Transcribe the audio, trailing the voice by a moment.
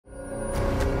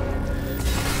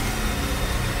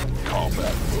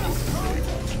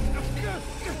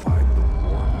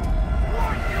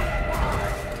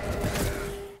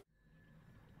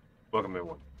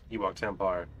Ewok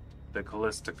Empire, the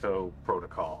Callisto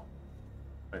Protocol,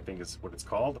 I think is what it's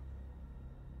called.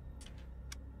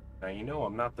 Now, you know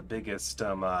I'm not the biggest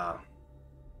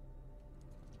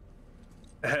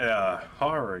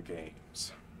horror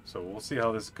games, so we'll see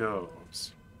how this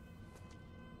goes.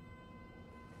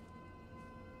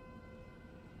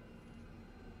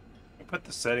 I put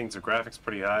the settings of graphics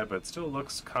pretty high, but it still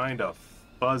looks kind of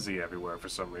fuzzy everywhere for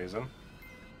some reason.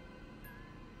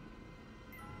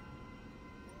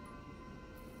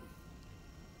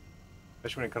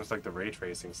 Especially when it comes to like the ray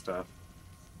tracing stuff.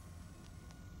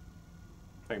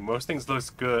 Like most things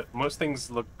looks good. Most things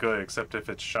look good except if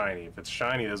it's shiny. If it's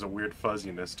shiny, there's a weird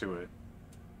fuzziness to it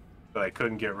that I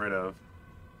couldn't get rid of.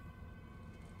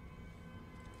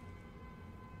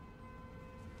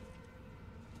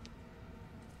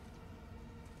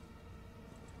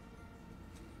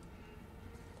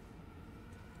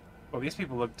 Well, these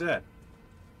people look dead.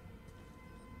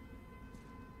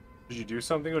 Did you do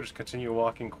something or just continue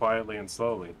walking quietly and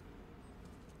slowly?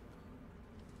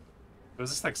 Was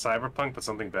this like Cyberpunk, but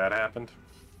something bad happened?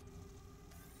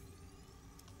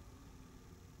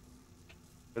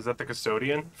 Is that the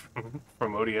custodian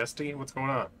from ODST? What's going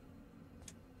on?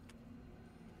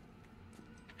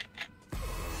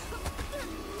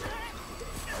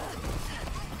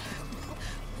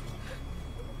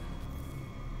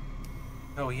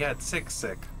 Oh, he had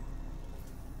sick.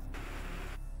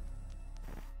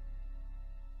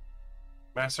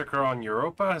 Massacre on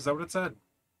Europa? Is that what it said?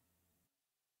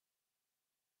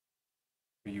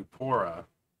 Eupora.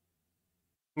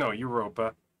 No,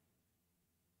 Europa.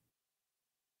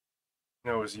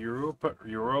 No, is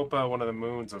Europa one of the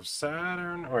moons of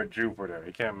Saturn or Jupiter?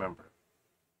 I can't remember.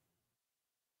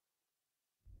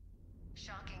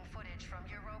 Shocking footage from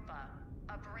Europa.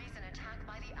 A brazen attack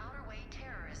by the Outer Way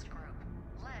terrorist group,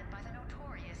 led by the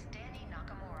notorious Danny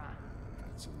Nakamura.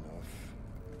 That's enough.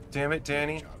 Damn it,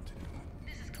 Danny.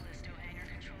 This is Callisto Hangar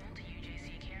Control to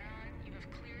UJC Charon. You have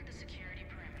cleared the security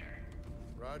perimeter.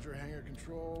 Roger, hangar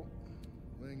control.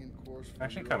 Laying in course for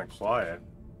Actually, your kind of own quiet. station.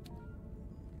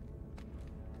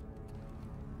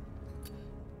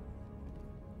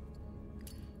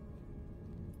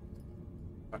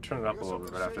 I'll turn it up a little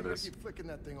bit right after this. Keep flicking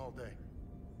that thing all day.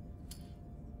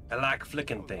 I like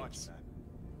flicking things.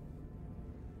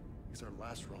 It's our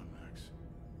last run, Max.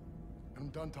 I'm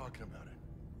done talking about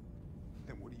it.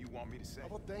 Then what do you want me to say? How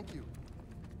about thank you?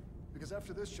 Because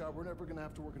after this job, we're never gonna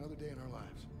have to work another day in our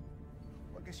lives.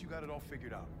 Well, I guess you got it all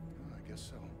figured out. I guess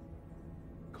so.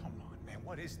 Come on, man,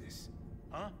 what is this?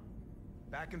 Huh?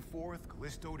 Back and forth,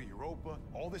 Callisto to Europa,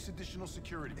 all this additional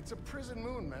security. It's a prison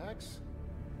moon, Max.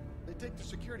 They take the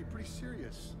security pretty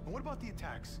serious. And what about the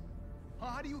attacks?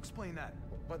 Huh? How do you explain that?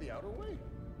 By the Outer Way.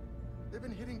 They've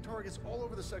been hitting targets all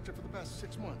over the sector for the past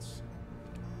 6 months.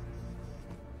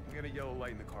 We got a yellow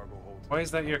light in the cargo hold. Why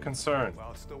is that your concern?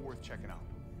 Well, it's still worth checking out.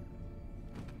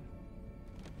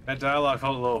 That dialogue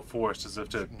felt a little forced, as if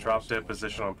to drop their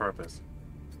position on purpose.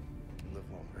 Live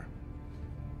longer.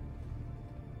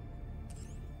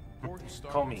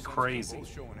 Call me crazy.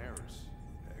 Both showing errors.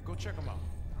 Go check them out.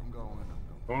 I'm going.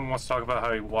 No one wants to talk about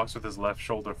how he walks with his left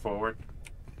shoulder forward.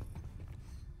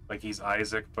 Like he's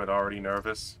Isaac, but already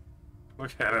nervous.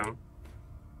 Look at him.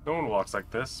 No one walks like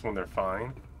this when they're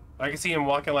fine. I can see him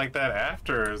walking like that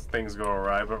after things go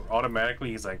awry, but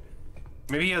automatically he's like...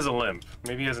 Maybe he has a limp.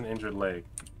 Maybe he has an injured leg.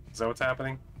 Is that what's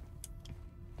happening?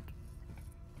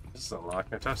 This is unlocked.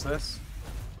 Can I touch this?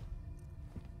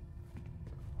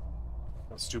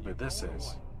 How stupid this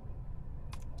is.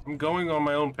 I'm going on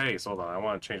my own pace. Hold on, I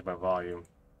want to change my volume.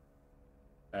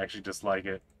 I actually dislike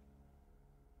it.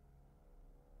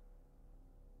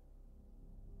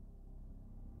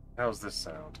 How's this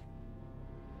sound?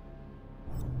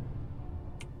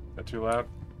 Is that too loud?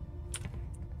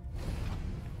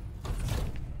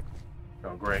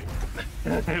 Oh, great.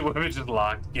 We just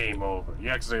locked. Game over. You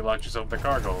actually locked yourself in the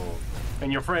cargo hold.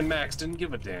 And your friend Max didn't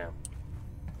give a damn.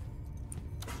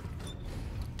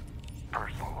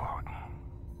 Personal log.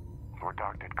 We're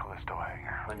docked at Callisto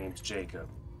hangar. My name's Jacob.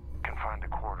 Confined to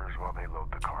quarters while they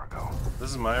load the cargo. This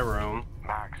is my room.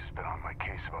 Max has been on my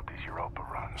case about these Europa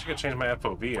I runs. should go change my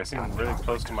FOV. I seem really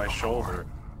close to my shoulder.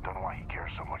 Don't know why he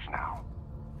cares so much now.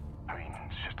 I mean,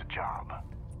 it's just a job.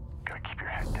 Gotta keep your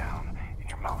head down and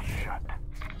your mouth shut.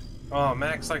 Oh,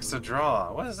 Max likes to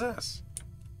draw. What is this?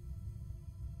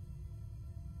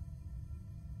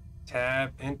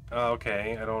 Tab in. Oh,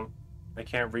 okay, I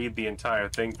can't read the entire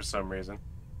thing for some reason.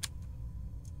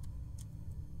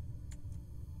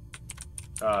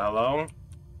 Hello?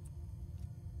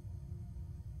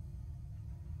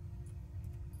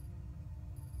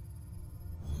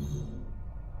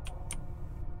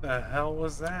 The hell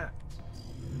was that?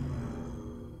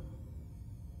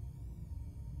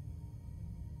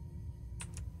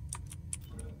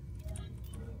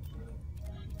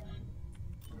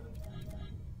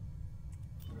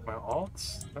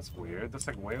 alt? That's weird. That's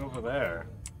like way over there.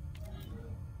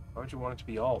 Why would you want it to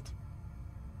be alt?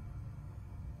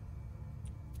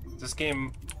 Was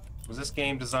this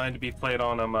game designed to be played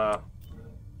on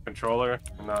controller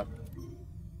and not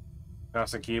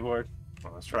mouse and keyboard?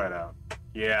 Well, let's try it out.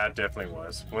 Yeah, it definitely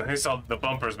was. When I saw the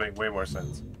bumpers make way more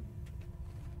sense.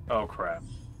 Oh crap.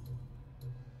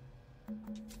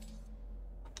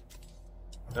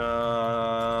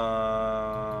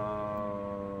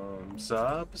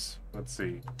 Subs? Let's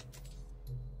see.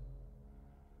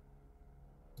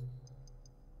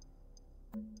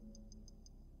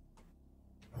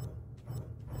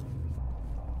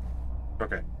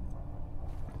 Okay.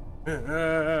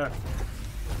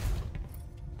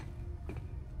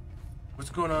 What's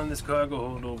going on in this cargo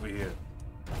hold over here?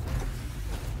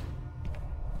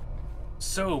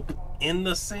 Soap in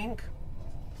the sink?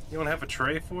 You don't have a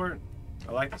tray for it?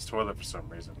 I like this toilet for some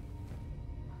reason.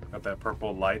 Got that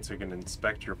purple light so you can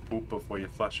inspect your poop before you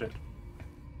flush it.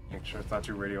 Make sure it's not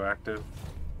too radioactive.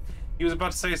 He was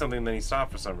about to say something, then he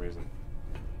stopped for some reason.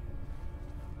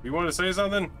 You wanted to say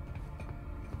something?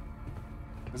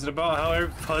 Is it about how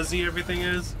fuzzy everything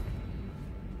is?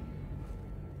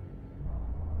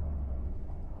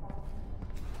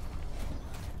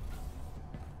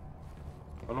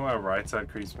 I don't know why right side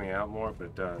creeps me out more, but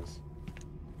it does.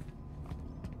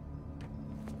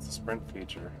 It's a sprint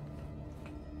feature.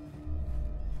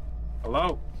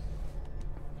 Hello?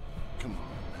 Come on,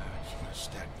 Max. You gotta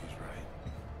stack these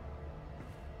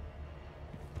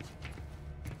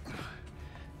right.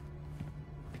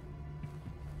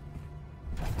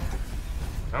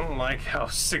 I don't like how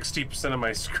 60% of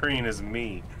my screen is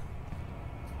me.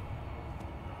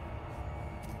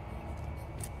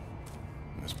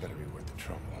 This better be worth the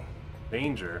trouble.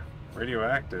 Danger.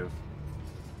 Radioactive.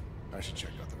 I should check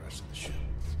out the rest of the ship.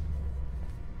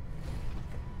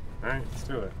 Alright, let's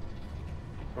do it.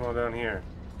 Come on down here.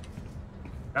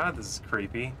 God, this is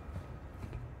creepy.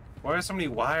 Why are so many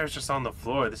wires just on the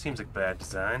floor? This seems like bad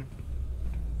design.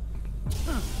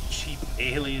 Cheap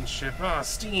alien ship. Oh,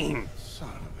 steam! Son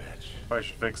of a bitch. Probably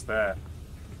should fix that.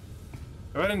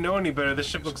 If I didn't know any better, this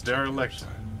ship looks derelict. Know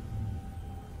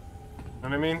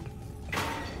what I mean?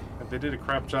 Like they did a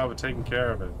crap job of taking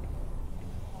care of it.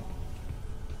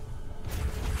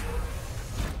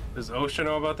 Does OSHA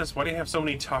know about this? Why do you have so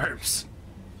many tarps?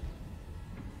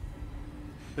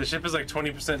 The ship is like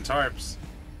 20% tarps.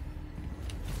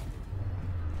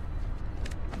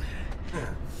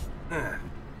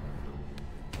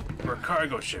 For a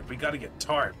cargo ship, we gotta get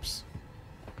tarps.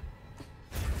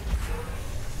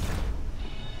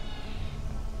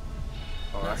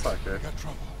 Oh, that's not good. We got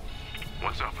trouble.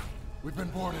 What's up? We've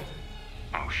been boarded.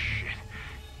 Oh, shit.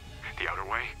 The outer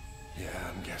way?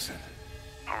 Yeah, I'm guessing.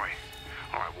 All right,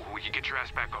 well, you get your ass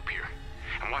back up here.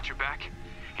 And watch your back.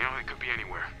 You know, it could be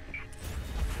anywhere.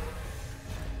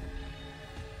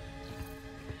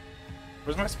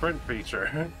 Where's my sprint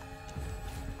feature?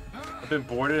 I've been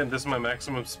boarded and this is my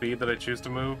maximum speed that I choose to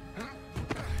move.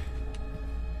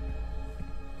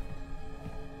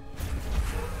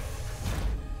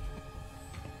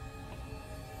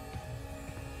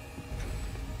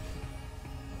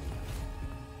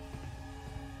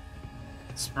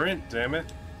 Sprint, damn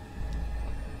it.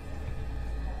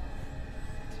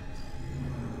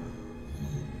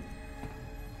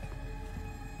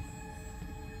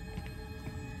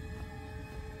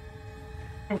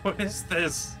 What is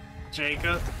this,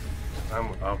 Jacob?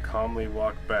 I'll calmly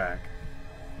walk back.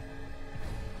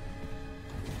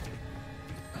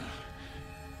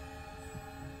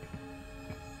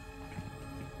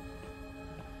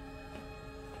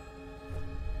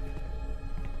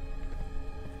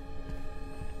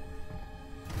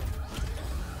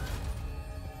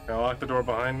 Can I lock the door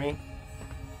behind me?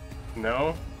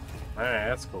 No? Alright,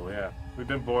 that's cool, yeah. We've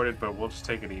been boarded, but we'll just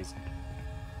take it easy.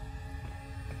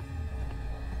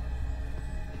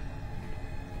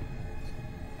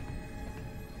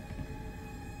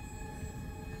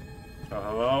 Oh,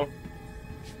 hello?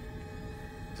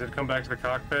 Did it come back to the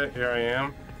cockpit? Here I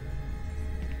am.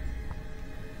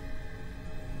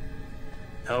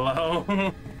 Hello?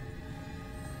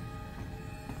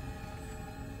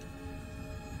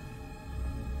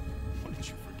 What, did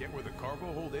you forget where the cargo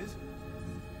hold is?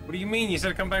 What do you mean? You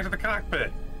said come back to the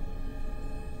cockpit.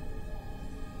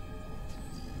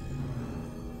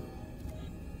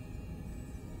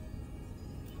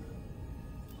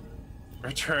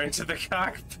 Return to the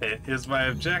cockpit is my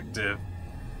objective.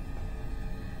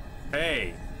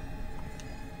 Hey.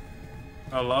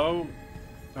 Hello?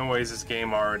 No way is this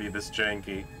game already this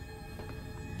janky.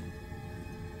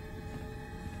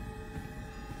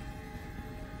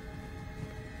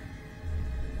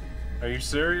 Are you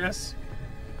serious?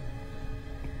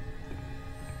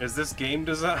 Is this game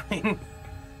design?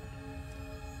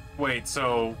 Wait,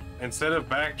 so instead of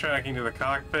backtracking to the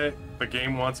cockpit, the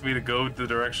game wants me to go the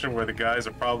direction where the guys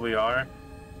probably are?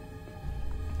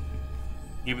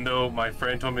 Even though my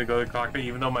friend told me to go to the cockpit,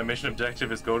 even though my mission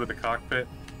objective is go to the cockpit?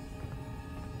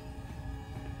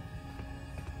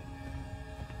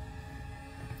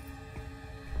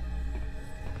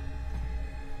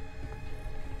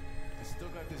 I still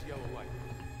got this yellow light.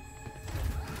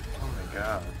 Oh my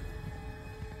god.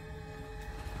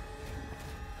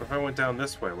 What if I went down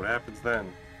this way? What happens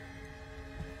then?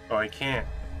 Oh, I can't.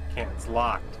 Can't. It's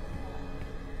locked.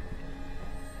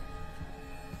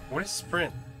 What is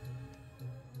sprint?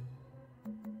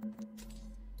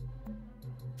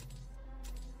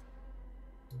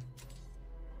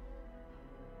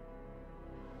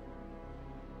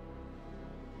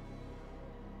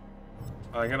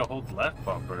 Oh, I gotta hold left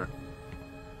bumper.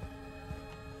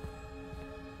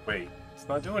 Wait, it's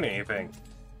not doing anything.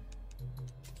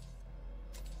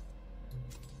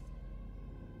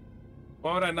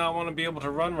 Why would I not want to be able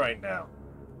to run right now?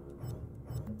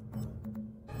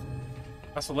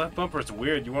 Also, left bumper is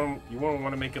weird. You want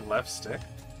to make it left stick?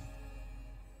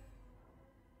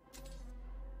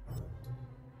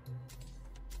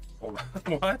 Hold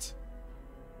on. What?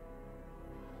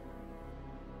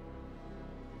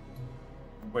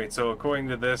 Wait, so according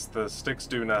to this, the sticks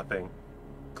do nothing.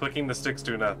 Clicking the sticks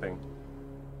do nothing.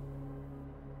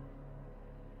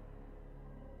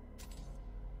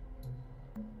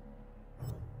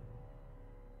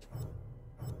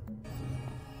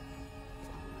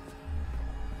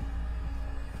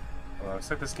 Looks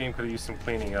like this game could have used some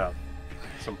cleaning up,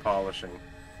 some polishing.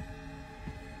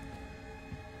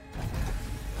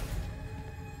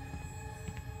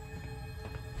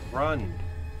 Run!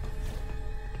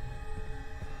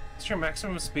 Is your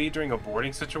maximum speed during a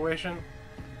boarding situation?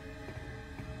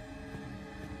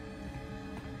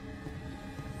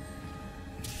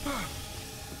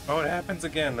 Oh, it happens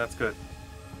again. That's good.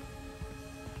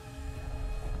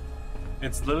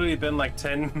 It's literally been like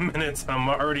 10 minutes and I'm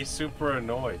already super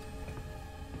annoyed.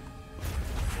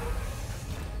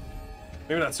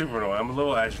 Maybe not super annoyed. I'm a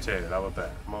little agitated. How about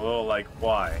that? I'm a little like,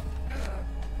 why?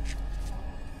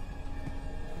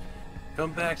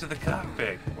 Come back to the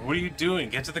cockpit. What are you doing?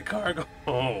 Get to the cargo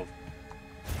hold.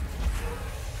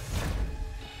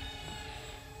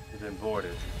 You've been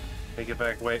boarded. Make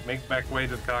back way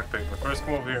to the cockpit. But first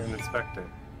come over here and inspect it.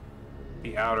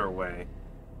 The outer way.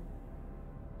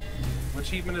 What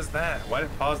achievement is that? Why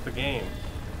did it pause the game?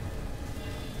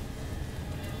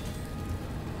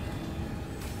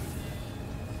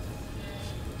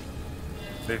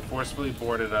 They forcefully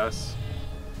boarded us.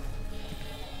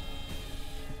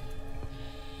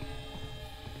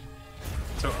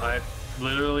 So I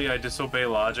disobey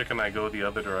logic and I go the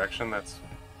other direction. That's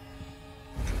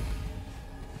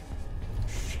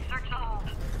Search the hold.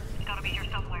 It's gotta be here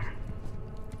somewhere.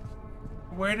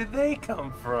 where did they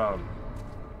come from?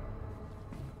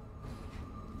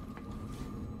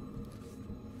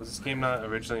 Was this game not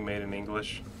originally made in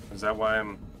English? Is that why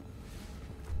I'm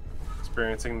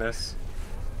experiencing this?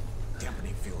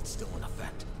 Dampening field's still in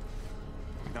effect.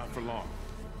 Not for long.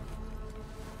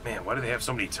 Man, why do they have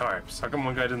so many tarps? How come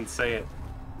one guy didn't say it?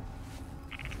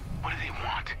 What do they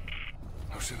want?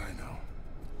 How should I know?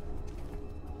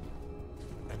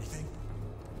 Anything?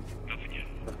 Nothing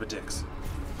but dicks.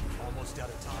 Almost out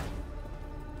of time.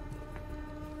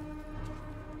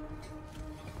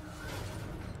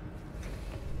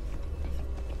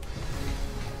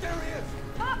 There he is!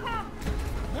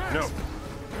 No.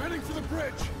 We're heading for the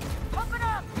bridge! Pump it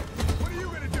up! What are you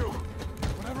gonna do?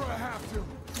 Whatever I have to.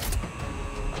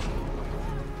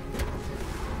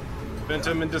 Sent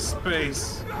him into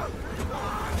space.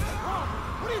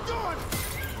 What are you doing?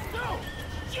 No!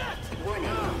 Shit! Warning.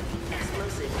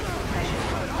 Explosive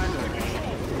decompression unloaded.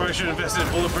 Probably should have invested in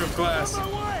bulletproof glass. My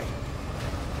way!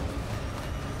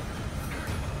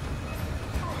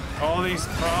 All these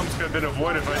problems could have been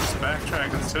avoided if I just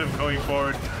backtracked instead of going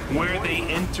forward where they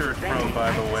entered from,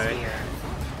 by the way.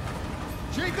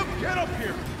 Jacob, get up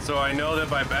here! So I know that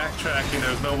by backtracking,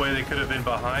 there's no way they could have been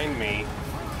behind me.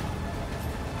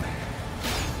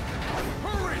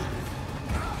 Hurry!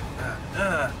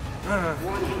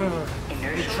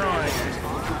 You're trying.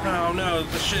 Oh no,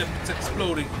 the ship, it's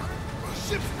exploding. The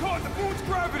ship's caught in the moon's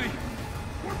gravity!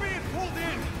 We're being pulled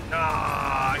in!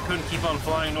 Ah, I couldn't keep on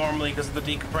flying normally because of the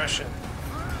decompression.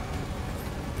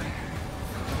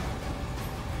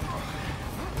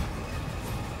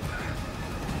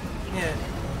 Yeah.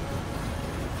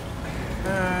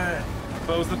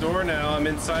 Close the door now. I'm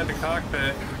inside the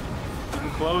cockpit. You can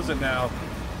close it now.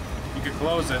 You can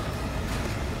close it.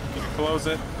 You can close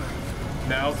it.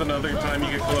 Now's another time you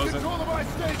can close it.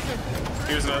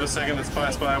 Here's another second that's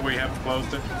passed by where you haven't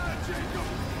closed it.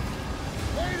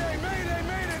 Mayday, mayday,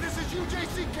 mayday! This is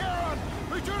UJC Caron!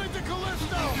 Returning to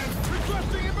Callisto!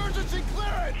 Requesting emergency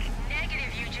clearance!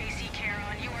 Negative, UJC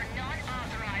Caron. You are not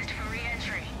authorized for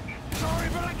re-entry. Sorry,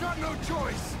 but I got no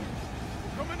choice!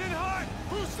 Coming in hot!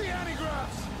 Who's the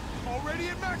antigraphs? Already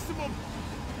at maximum!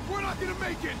 We're not gonna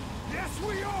make it! Yes,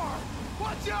 we are!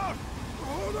 Watch out!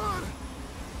 Hold on!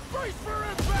 Brace for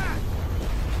impact!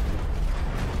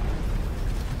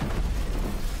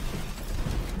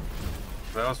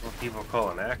 That was what people call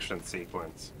an action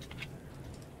sequence.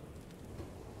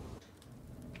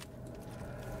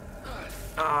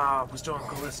 Ah, we're still on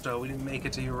Callisto. We didn't make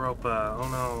it to Europa. Oh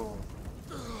no.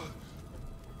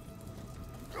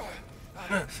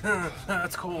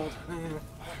 That's cold.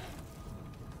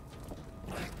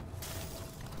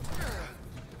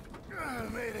 I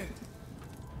made it.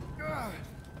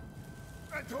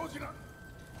 I told you not.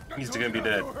 He's gonna be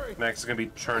dead. Max is gonna be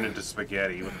turned into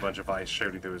spaghetti with a bunch of ice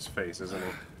shooting through his face, isn't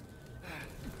he?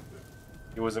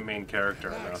 He wasn't main character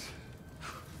enough.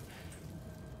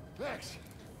 Max.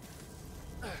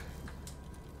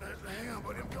 Hang on,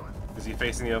 buddy, I'm coming. Is he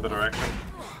facing the other direction?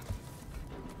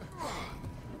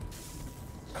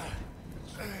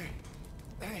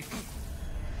 Hey.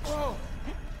 Oh.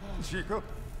 Chico.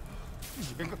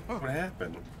 What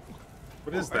happened?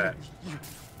 What is that?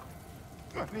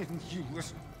 I didn't you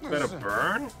listen. Is that a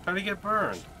burn? How'd he get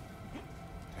burned?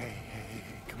 Hey,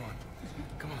 come on.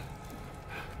 Come on.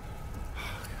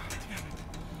 Oh, God damn it.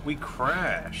 We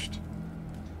crashed.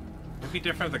 It'd be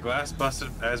different if the glass busted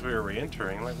as we were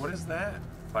re-entering. Like, what is that?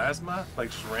 Plasma?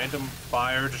 Like, just random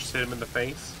fire just hit him in the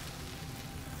face?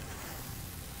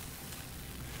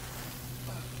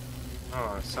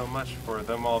 Oh, so much for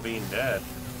them all being dead.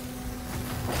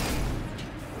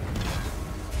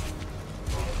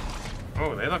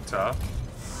 Oh, they look tough.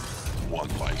 One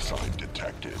life sign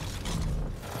detected.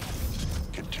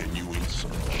 Continuing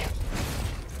search.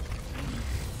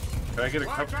 Can I get a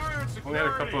couple? Only had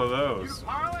a couple of those.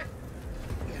 Pilot?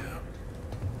 Yeah.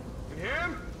 And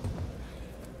him?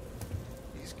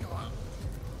 He's gone.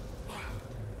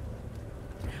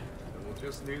 We'll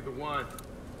just need the one.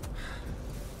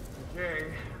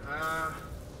 Okay,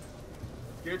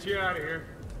 get you out of here.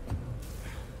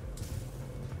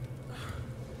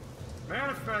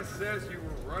 Manifest says you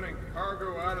were running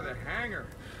cargo out of the hangar.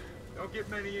 Don't get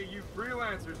many of you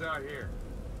freelancers out here.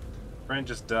 Friend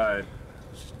just died.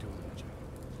 Just doing my job.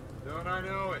 Don't I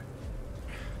know it?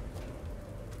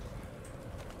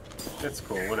 It's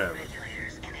cool, whatever.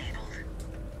 Regulators enabled.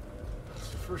 It's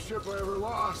the first ship I ever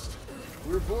lost.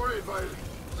 We were boarded by...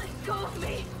 Let go of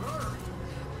me! Her!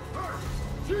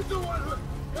 She's the one who...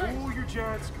 Hey! Cool your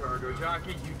jets, cargo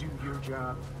jockey. You do your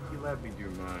job. You let me do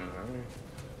mine, all right?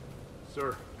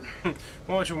 Sir.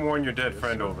 Why don't you warn your dead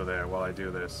friend over there while I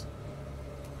do this?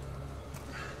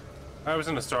 I was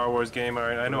in a Star Wars game,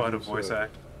 alright, I know how to voice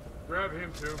act. Grab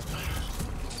him too.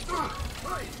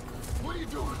 Hey! What are you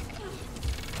doing?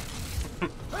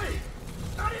 Hey!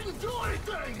 I didn't do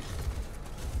anything!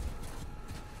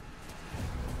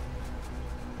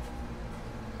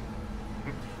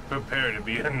 Prepare to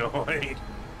be annoyed.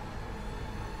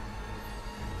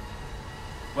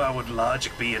 Why would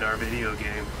logic be in our video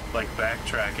game? Like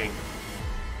backtracking.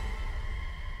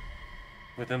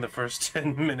 Within the first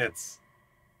 10 minutes,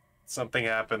 something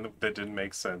happened that didn't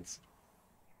make sense.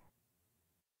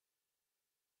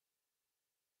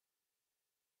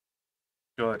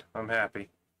 Good, I'm happy.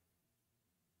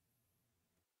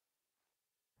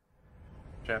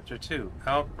 Chapter 2,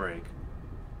 Outbreak.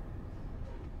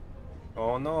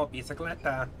 Oh no,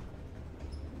 bicicleta.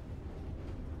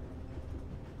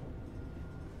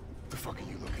 The fuck are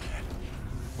you looking at?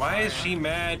 Why is she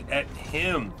mad at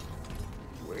him?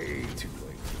 Way too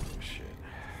late for this shit.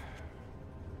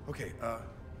 Okay,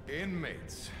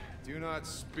 inmates. Do not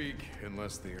speak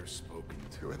unless they are spoken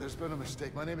to. There's been a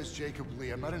mistake. My name is Jacob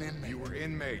Lee. I'm not an inmate. You were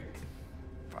inmate.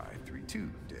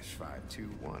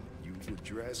 532-521. You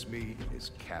address me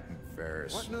as Captain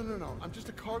Ferris. What? No. I'm just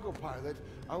a cargo pilot.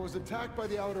 I was attacked by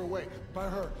the Outer Way. By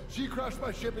her. She crashed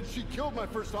my ship and she killed my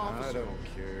first officer. I don't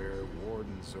care.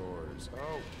 Warden's orders.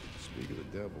 Oh, speak of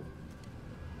the devil.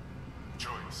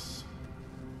 Choice.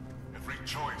 Every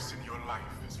choice in your life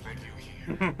has led you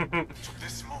here. To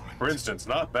this moment. For instance,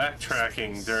 not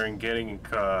backtracking during getting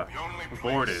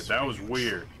boarded. That was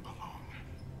weird.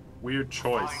 Weird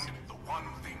choice. Find the one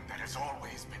thing that has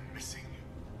always been missing.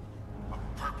 A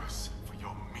purpose for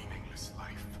your meaningless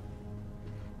life.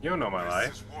 You don't know my life.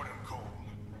 This is Warden Cole,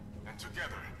 and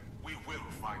together we will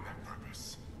find that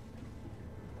purpose.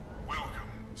 Welcome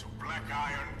to Black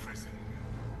Iron Prison.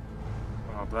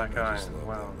 Oh, black I eye. just love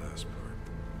Wow. that last part.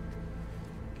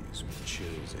 Gives me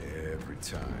chills every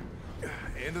time.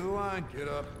 End of the line, get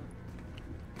up.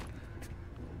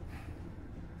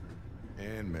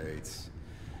 And mates,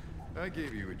 I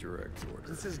gave you a direct order.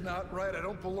 This is not right. I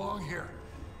don't belong here.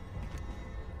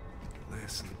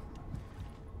 Listen,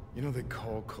 you know they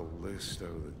call Callisto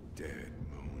the dead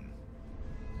moon.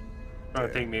 I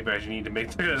think maybe I should need to make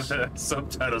the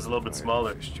subtitles a little bit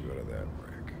smaller. I fished you out of that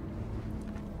wreck.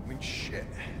 I mean, shit.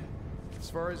 As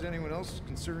far as anyone else is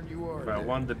concerned, you are. But I dead.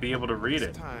 wanted to be able to read it.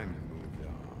 It's time you moved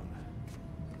on.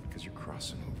 Because you're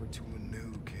crossing over to a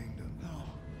new kingdom. No.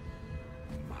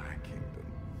 My kingdom.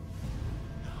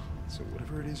 So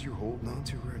whatever it is you're holding on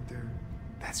to right there,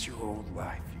 that's your old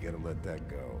life. You gotta let that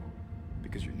go.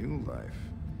 Because your new life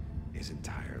is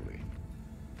entirely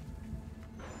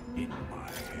in my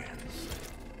hands.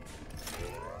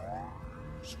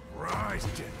 Surprise,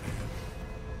 dead man.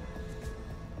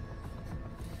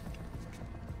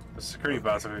 The security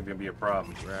bots are going to be a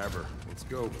problem. Grab her. Let's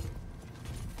go.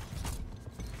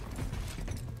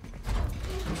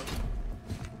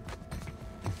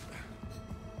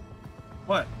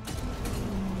 What?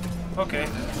 Okay,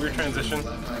 weird transition.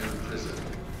 Prison,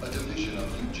 a division of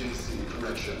UJC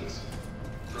Corrections.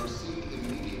 Proceed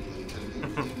immediately to new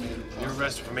inmate You're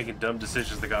arrested for making dumb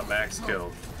decisions that got Max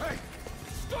killed. Hey!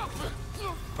 Stop it!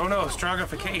 Oh no,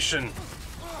 strongification!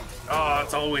 Oh,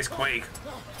 it's always Quake.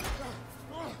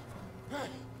 Hey!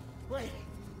 Wait!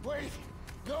 Wait!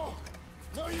 No!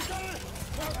 No, you got it!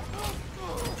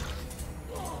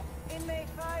 Inmate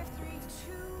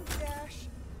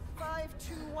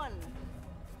 532-521.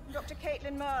 Dr.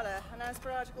 Caitlin Marler, and as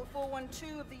per Article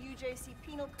 412 of the UJC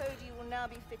Penal Code, you will now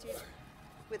be fitted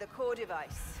with a core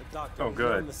device. Doctor, Oh,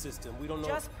 good. in the system. We don't know.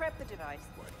 Just prep the device.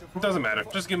 It doesn't matter.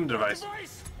 Just give him the device.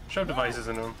 Shove devices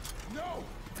into him. No!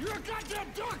 You're a goddamn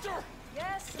doctor!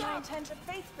 Yes, and I intend to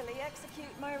faithfully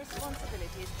execute my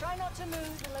responsibilities. Try not to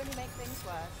move, it'll only make things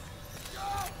worse.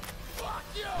 Oh, fuck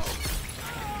you!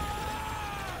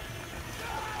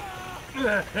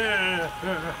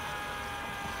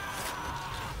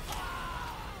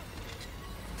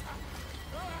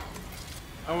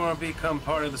 I want to become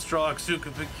part of the Strong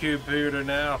Supercomputer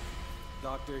now.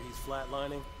 Doctor, he's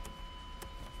flatlining.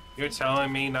 You're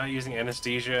telling me not using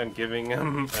anesthesia and giving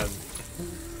him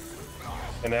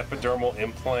an epidermal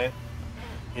implant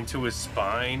into his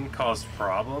spine caused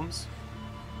problems?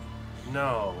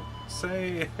 No.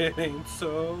 Say it ain't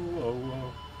so.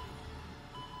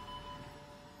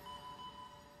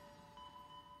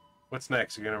 What's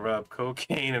next? You're gonna rub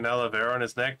cocaine and aloe vera on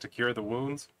his neck to cure the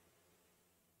wounds?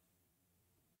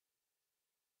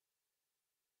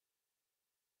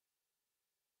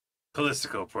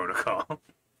 Callisto protocol.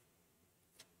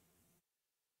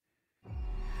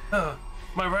 Oh,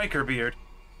 my Riker beard.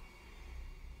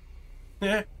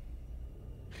 Yeah.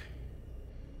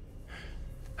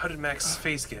 How did Max's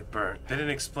face get burnt? They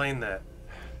didn't explain that.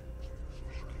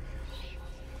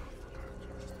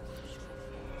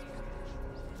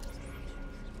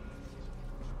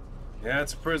 Yeah,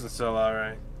 it's a prison cell,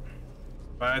 alright.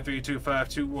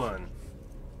 532521.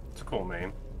 It's a cool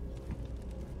name.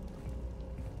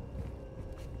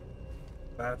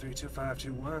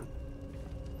 532521.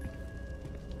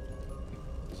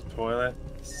 There's a toilet.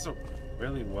 This is a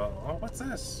really well. Oh, what's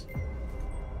this?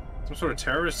 Some sort of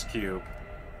terrorist cube.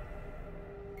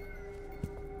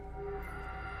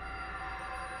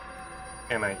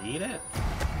 Can I eat it?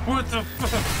 What the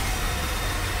fuck?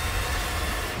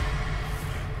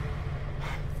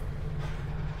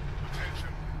 Attention.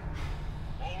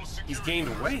 All He's security gained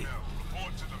weight. personnel,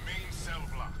 report to the main cell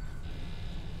block.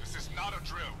 This is not a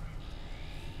drill.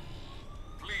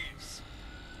 Please,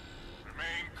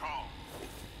 remain calm.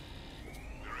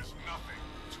 There is nothing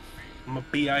to fear. I'm a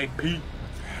BIP.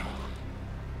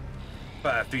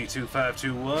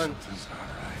 532521.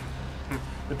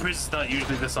 The prison's not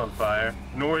usually this on fire,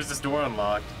 nor is this door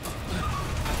unlocked.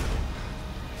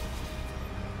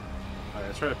 Alright,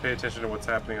 let's try to pay attention to what's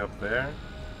happening up there.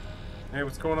 Hey,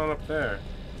 what's going on up there?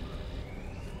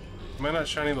 Am I not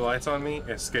shining the lights on me?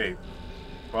 Escape.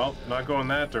 Well, not going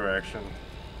that direction.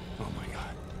 Oh my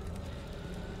god.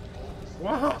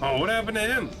 Whoa, what happened to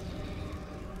him?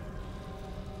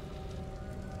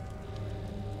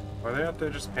 Are they up there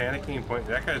just panicking and pointing?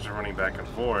 That guy's just running back and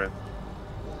forth.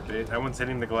 That one's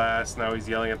hitting the glass, now he's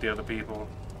yelling at the other people.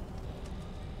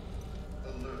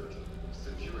 alert.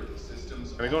 Security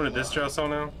systems. Can I go into this jail cell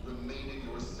now? Remain in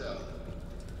your cell.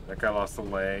 That guy lost a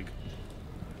leg.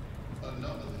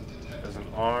 Anomaly detected. There's an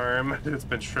arm that's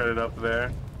been shredded up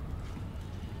there.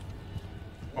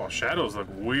 Oh, shadows look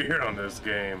weird on this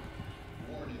game.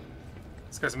 Warning.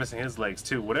 This guy's missing his legs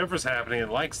too. Whatever's happening, it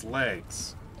likes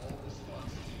legs.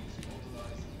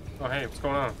 Oh hey, what's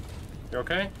going on? You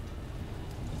okay?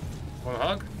 Want a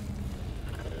hug?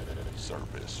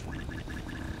 Service required.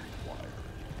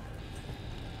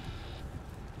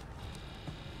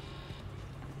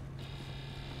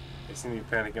 They seem to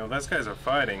be panicking. Oh, those guys are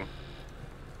fighting.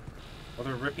 Oh,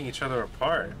 they're ripping each other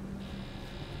apart.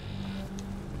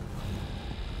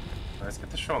 Let's get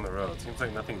the show on the road. Seems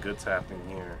like nothing good's happening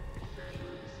here.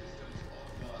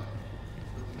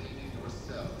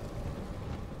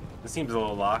 This seems a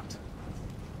little locked.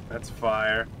 That's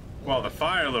fire. Well, the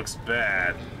fire looks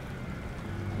bad.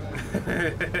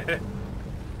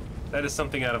 That is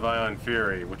something out of Ion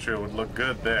Fury, which would look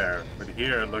good there. But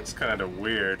here it looks kind of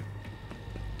weird.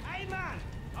 Hey man,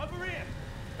 over here.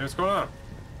 Hey, what's going on?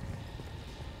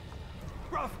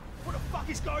 Bruv, what the fuck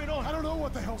is going on? I don't know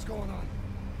what the hell's going on.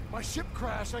 My ship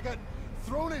crashed, I got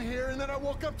thrown in here, and then I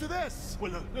woke up to this.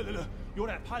 Well, look. You're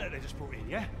that pilot they just brought in,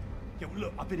 yeah? Yeah, well,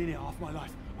 look, I've been in here half my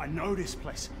life. I know this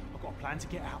place. I've got a plan to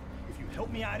get out. If you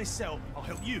help me out of this cell, I'll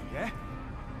help you, yeah?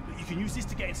 Look, you can use this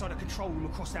to get inside a control room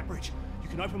across that bridge. You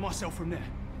can open my cell from there.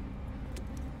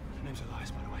 The name's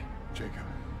Elias, by the way. Jacob.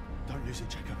 Don't lose it,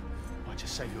 Jacob. I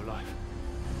just saved your life.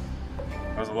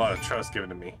 That was a lot of trust given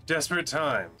to me. Desperate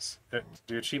times.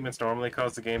 Do achievements normally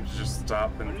cause the game to just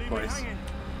stop in place?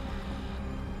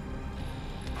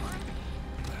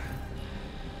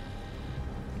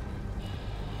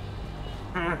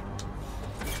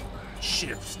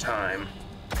 Shift time.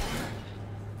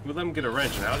 We'll let him get a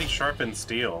wrench, and how'd he sharpen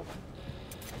steel?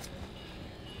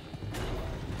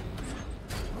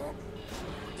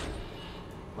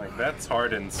 Like, that's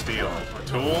hardened steel. A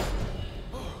tool?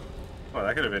 Oh,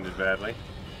 that could have ended badly.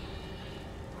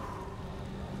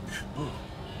 Ooh.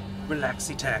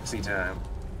 Relaxy taxi time.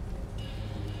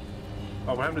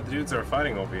 Oh, what happened to the dudes that are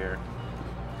fighting over here?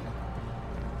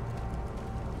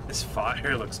 This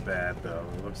fire looks bad, though.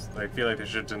 It looks, I feel like they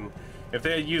should have, if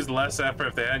they had used less effort,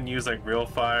 if they hadn't used like real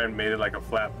fire and made it like a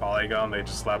flat polygon they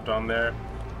just slapped on there,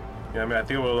 you know, I mean, I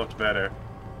think it would have looked better.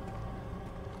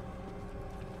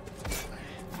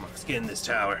 Come on, let's get in this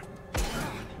tower.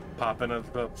 Popping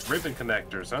up the ribbon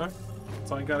connectors, huh?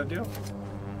 That's all you gotta do.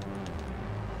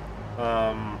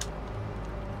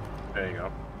 There you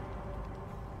go.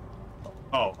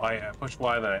 Oh, I push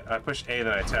Y, then I push A,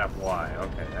 then I tap Y.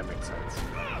 Okay, that makes sense.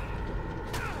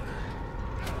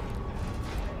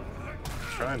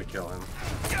 Trying to kill him.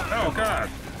 Oh God!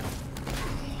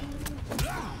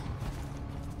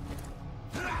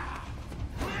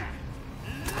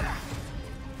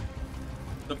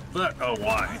 The fuck? Oh,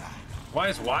 Y. Why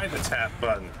is Y the tap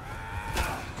button?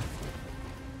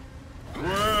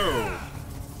 Whoa!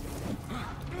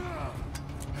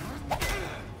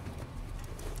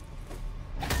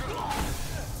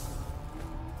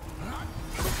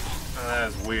 Oh, that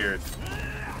is weird.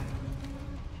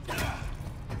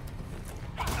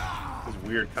 This is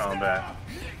weird combat.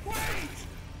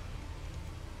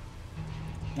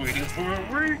 Waiting for a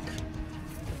week.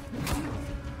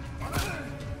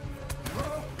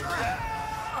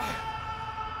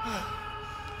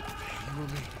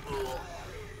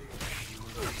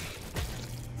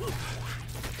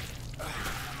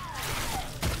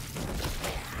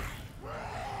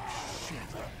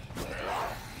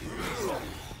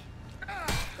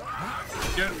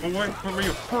 Get away from me,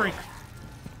 you freak!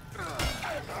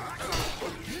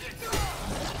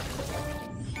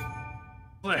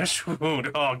 Flesh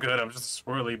wound. Oh, good. I'm just a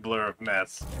swirly blur of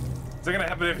mess. Is that gonna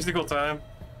happen every single time?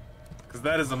 Because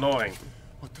that is annoying.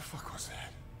 What the fuck was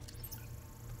that?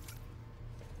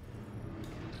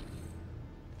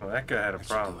 Oh, that guy had a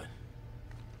problem.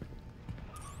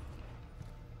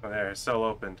 Oh, there, his cell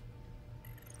opened.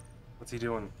 What's he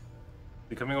doing? Is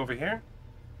he coming over here?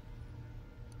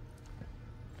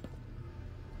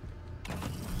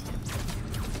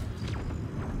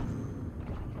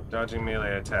 Dodging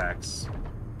melee attacks.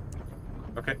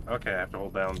 Okay, I have to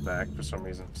hold down back for some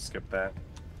reason. Skip that.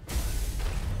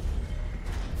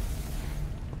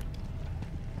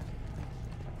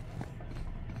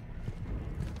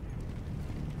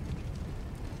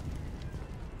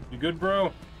 You good,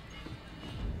 bro?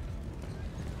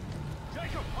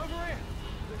 Jacob, over here!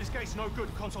 This gate's no good.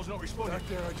 The console's not responding. Back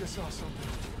there, I just saw something.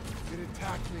 It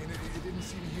attacked me and it didn't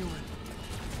seem human.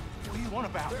 What do you want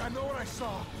about? I know what I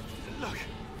saw. Look,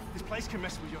 this place can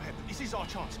mess with your head, but this is our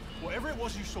chance. Whatever it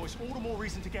was you saw, it's all the more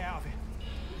reason to get out of here.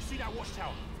 You see that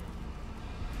watchtower?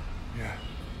 Yeah.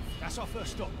 That's our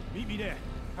first stop. Meet me there.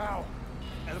 How?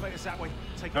 Elevator's that way.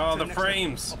 Take Oh, to the next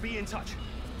frames. Level. I'll be in touch.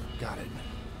 Got it.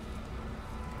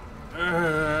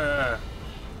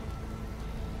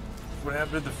 What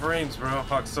happened to the frames, bro?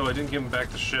 Fuck, so I didn't give him back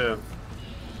the Shiv.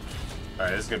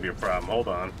 Alright, this is gonna be a problem. Hold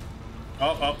on.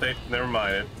 Oh, never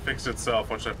mind. It fixed itself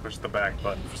once I pushed the back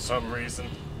button for some reason.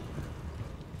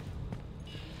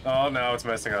 Oh, now it's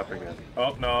messing up again.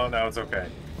 Oh, no, now it's okay.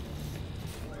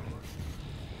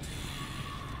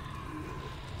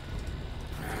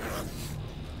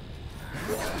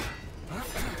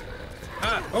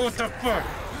 Ah, oh, what the fuck?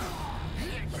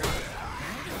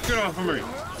 Get off of me.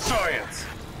 Science.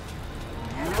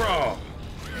 Raw.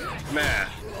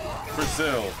 Math.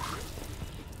 Brazil.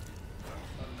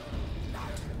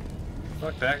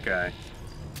 Fuck that guy.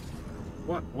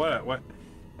 What?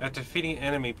 At defeating an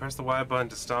enemy, press the Y button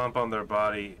to stomp on their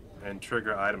body and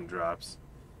trigger item drops.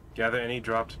 Gather any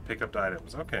dropped pick-up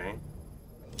items. Okay.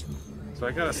 So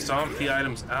I gotta stomp the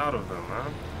items out of them, huh?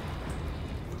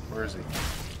 Where is he?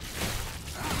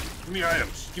 Give me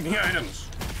items! Give me items!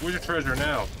 Where's your treasure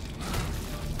now?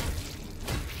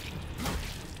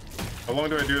 How long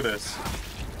do I do this?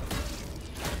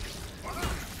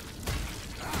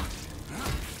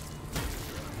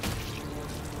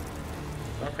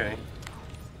 Okay.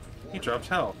 He dropped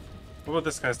health. What about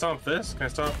this? Can I stomp this? Can I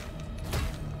stomp?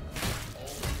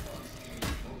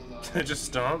 Can I just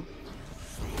stomp?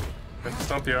 Can I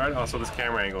stomp the art? Also, this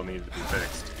camera angle needed to be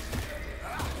fixed.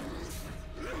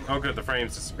 Oh good, the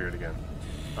frames disappeared again.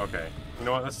 Okay. You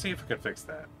know what? Let's see if we can fix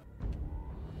that.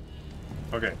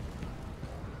 Okay.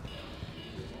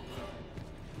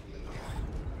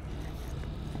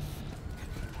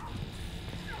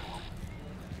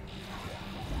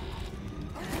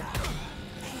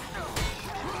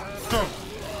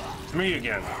 It's me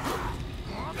again.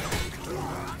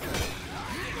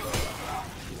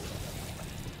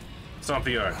 Stomp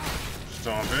the art.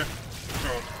 Stomp it.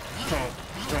 Stomp, stomp,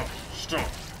 stomp, stomp,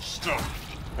 stomp.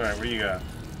 Alright, what do you got?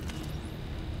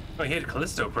 Oh, he had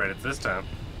Callisto credits this time.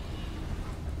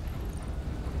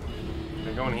 Can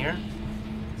I go in here?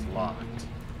 It's locked.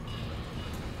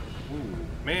 Ooh,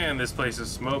 man, this place is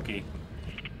smoky.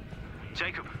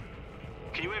 Jacob,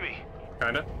 can you hear me?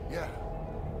 Kinda. Yeah.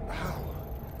 How?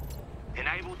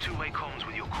 Enable two-way comms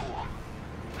with your core.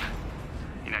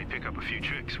 You know, you pick up a few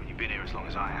tricks when you've been here as long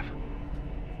as I have.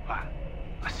 Right.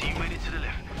 I see you made it to the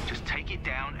lift. Just take it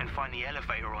down and find the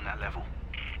elevator on that level.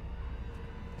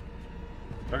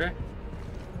 Okay.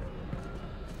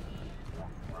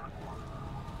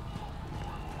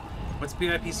 What's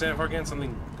BIP stand for again?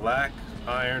 Something black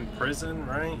iron prison,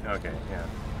 right? Okay, yeah.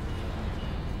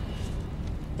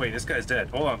 Wait, this guy's dead.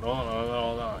 Hold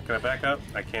on. Can I back up?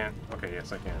 I can't. Okay,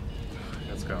 yes, I can.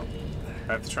 Let's go.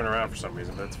 I have to turn around for some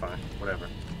reason, but it's fine. Whatever.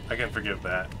 I can forgive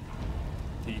that.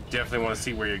 You definitely want to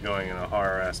see where you're going in a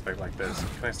horror aspect like this.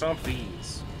 Can I stomp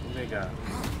these? What do they got?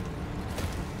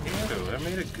 Ew, that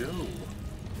made it go.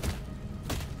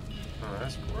 Oh,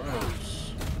 that's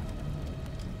gross.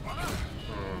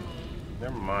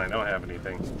 Never mind, I don't have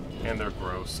anything. And they're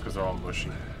gross, because they're all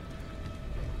mushy.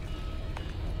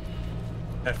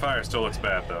 That fire still looks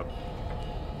bad, though.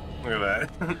 Look at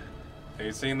that. Have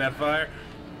you seen that fire?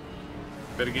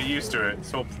 Better get used to it.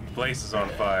 This whole place is on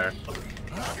fire.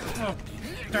 Oh,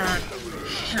 God.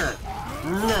 Sure.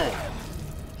 No.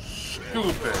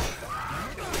 Stupid.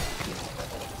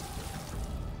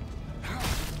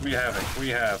 We have it. We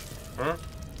have. Huh?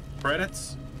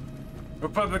 Credits?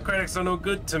 Republic credits are no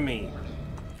good to me.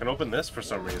 I can open this for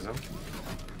some reason.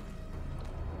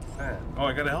 Oh,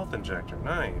 I got a health injector.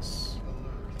 Nice.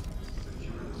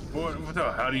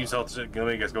 How do you use health injector?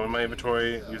 Let me guess. Go in my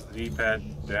inventory. Use the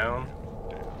D-pad down.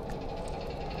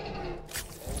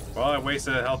 Well, I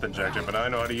wasted a health injector, but now I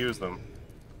know how to use them.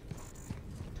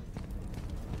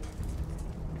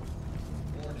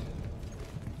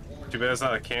 Too bad it's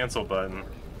not a cancel button.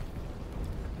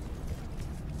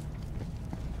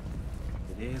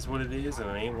 It is what it is, and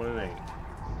it ain't what it ain't.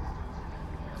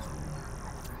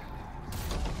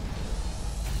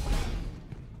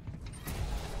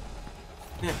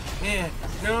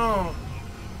 No!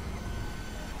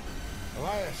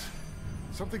 Elias,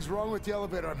 something's wrong with the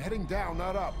elevator. I'm heading down,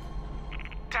 not up.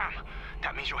 Damn!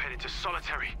 That means you're headed to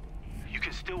solitary. You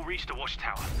can still reach the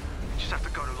watchtower. Just have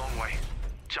to go the long way.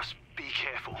 Just be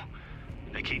careful.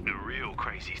 They keep the real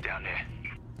crazies down there.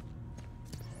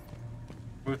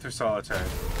 Move through solitary.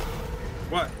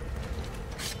 What?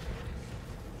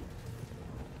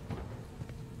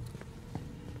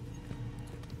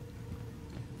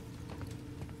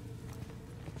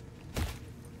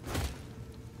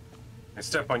 I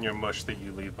step on your mush that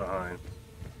you leave behind.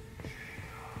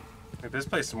 Like, this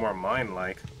place is more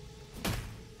mine-like.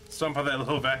 Stomp on that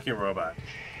little vacuum robot.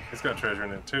 It's got treasure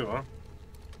in it too, huh?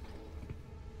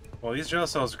 Well, these jail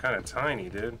cells are kind of tiny,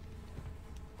 dude.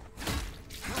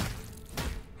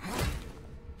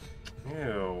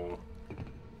 Ew.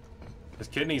 His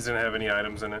kidneys didn't have any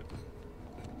items in it.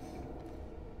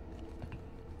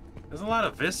 There's a lot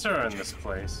of viscera in this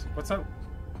place. What's up?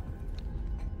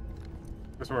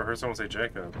 That's where I heard someone say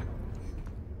Jacob.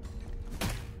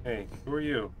 Hey, who are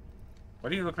you? Why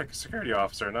do you look like a security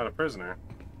officer, not a prisoner?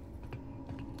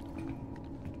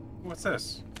 What's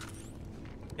this?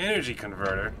 Energy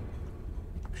converter.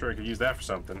 I'm sure I could use that for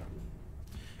something.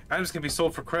 Items can be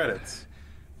sold for credits.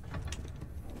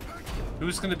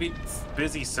 Who's gonna be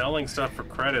busy selling stuff for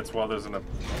credits while there's an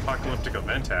apocalyptic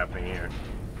event happening here?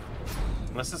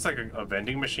 Unless it's like a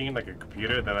vending machine, like a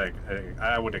computer, then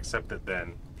I would accept it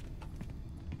then.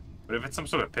 But if it's some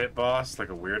sort of pit boss, like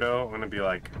a weirdo, I'm gonna be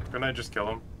like, couldn't I just kill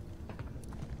him?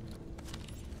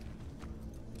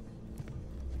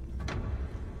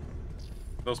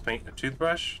 Those paint a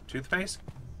toothbrush? Toothpaste?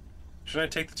 Should I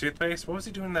take the toothpaste? What was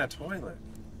he doing in that toilet?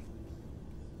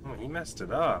 Oh, he messed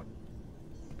it up.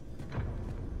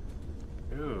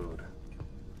 Dude.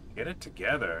 Get it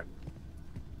together.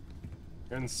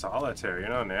 You're in solitary, you're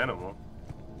not an animal.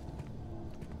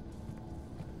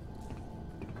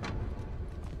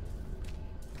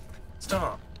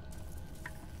 Stop!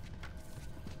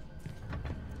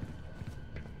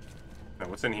 Now,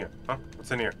 what's in here? Huh?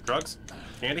 What's in here? Drugs?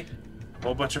 Candy? A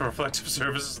whole bunch of reflective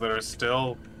surfaces that are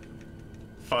still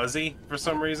fuzzy for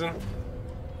some reason.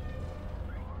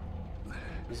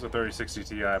 This is a 3060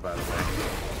 Ti, by the way.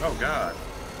 Oh god.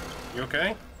 You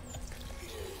okay?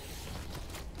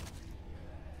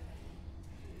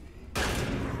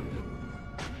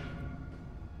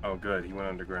 Oh good, he went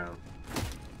underground.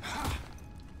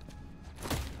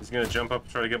 He's gonna jump up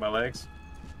and try to get my legs?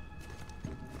 I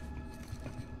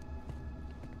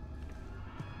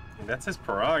mean, that's his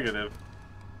prerogative.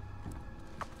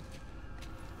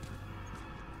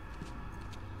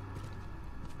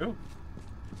 Ooh. What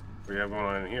do we have going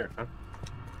on in here, huh?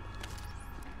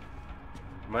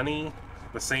 Money,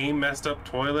 the same messed up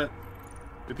toilet.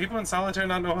 Do people in solitaire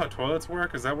not know how toilets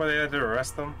work? Is that why they had to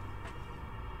arrest them?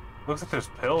 Looks like there's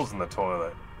pills in the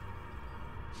toilet.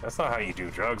 That's not how you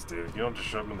do drugs, dude. You don't just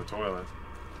shove them in the toilet.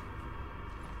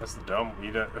 That's the dumb.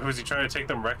 Who's he trying to take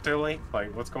them rectally?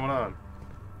 Like, what's going on?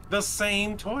 The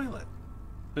same toilet.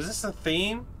 Is this a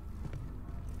theme?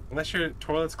 Unless your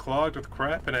toilet's clogged with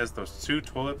crap and has those 2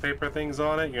 toilet paper things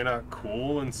on it, you're not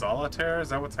cool in solitaire? Is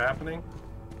that what's happening?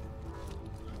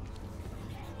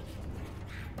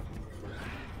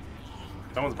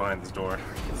 Someone's behind this door.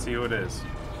 Let's see who it is.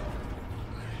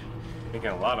 Making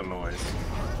a lot of noise.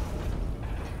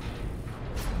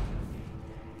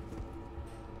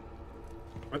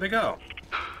 Where'd they go?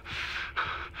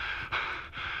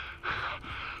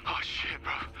 Oh shit,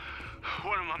 bro.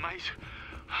 One of my mates.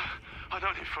 I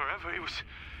known him forever. He was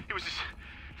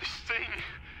this thing.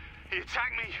 He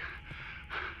attacked me.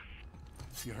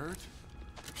 You hurt?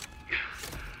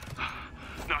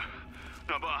 No,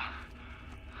 but I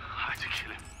had to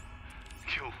kill him.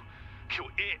 Kill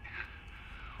it.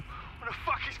 What the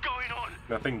fuck is going on?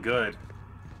 Nothing good.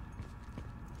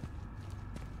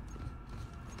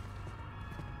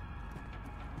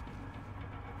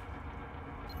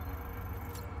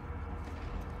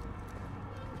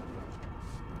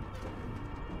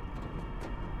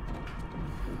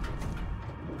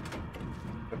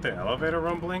 Is that the elevator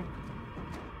rumbling?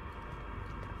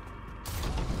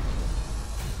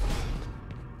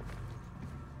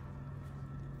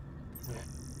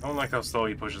 I don't like how slow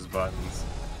he pushes buttons.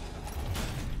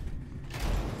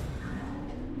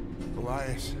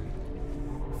 Elias,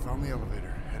 found the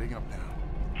elevator, heading up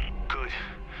now. Good.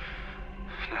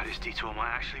 Now this detour might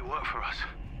actually work for us.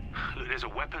 Look, there's a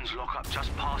weapons lockup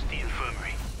just past the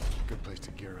infirmary. Good place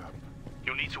to gear up.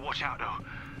 You'll need to watch out though.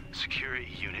 Security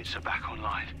units are back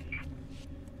online.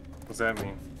 What's that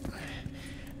mean?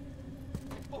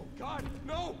 Oh God,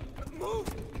 no! Move!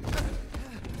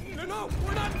 No,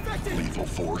 we're not infected! Lethal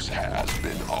force has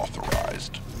been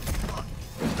authorized.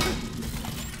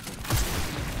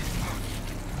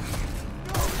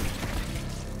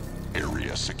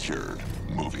 Area secured.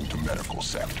 Moving to medical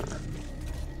sector.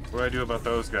 What do I do about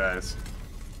those guys?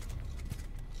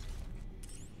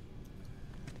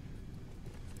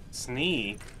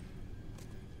 Sneak?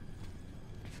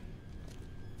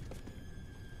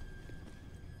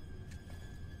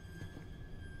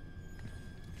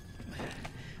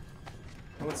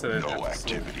 What's it? No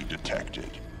activity detected.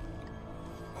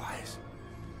 Elias,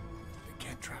 they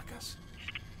can't track us.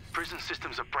 Prison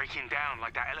systems are breaking down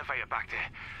like that elevator back there.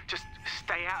 Just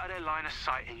stay out of their line of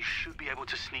sight and you should be able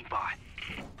to sneak by.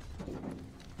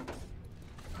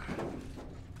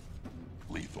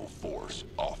 Lethal force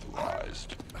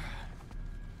authorized.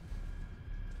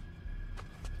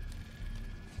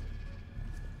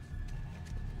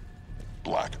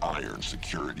 Black Iron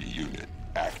security unit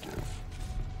active.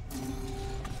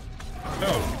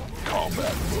 Oh.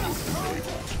 Combat mode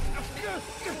enabled.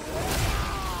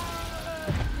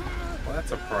 Well,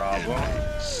 that's a problem.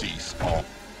 Enemy cease all.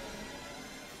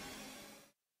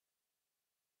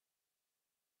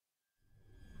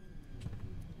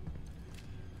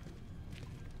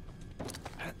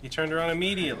 He turned around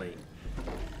immediately.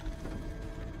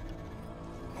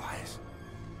 Wise.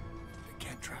 They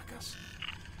can't track us.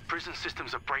 Prison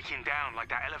systems are breaking down like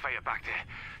that elevator back there.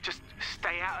 Just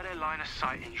stay out of their line of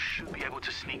sight and you should be able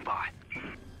to sneak by.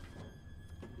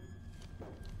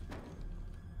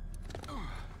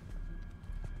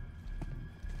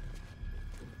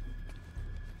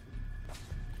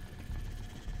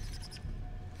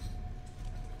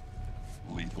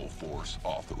 Lethal force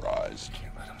authorized.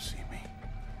 Can't let them see me.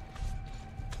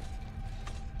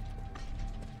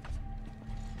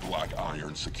 Black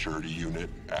Iron security unit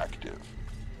active.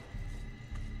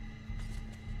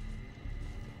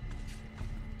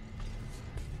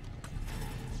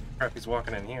 Crap, he's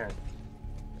walking in here.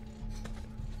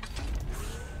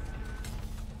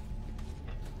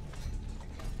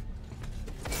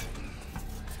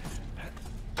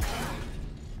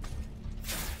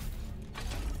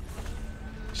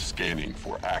 Scanning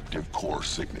for active core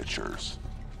signatures.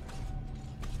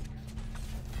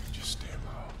 Just stay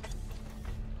low.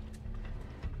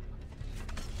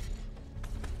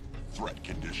 Threat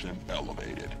condition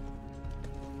elevated.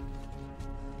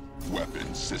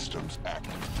 Weapon systems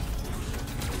active.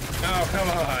 Oh, come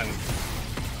on.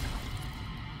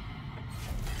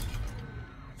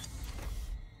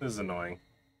 This is annoying.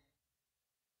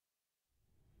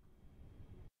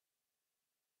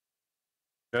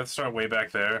 You have to start way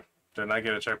back there. Didn't I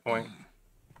get a checkpoint?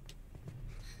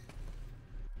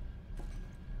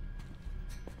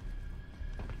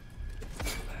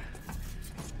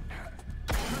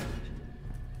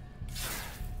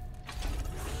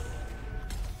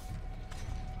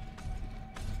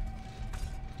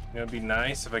 You know, it'd be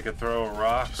nice if I could throw a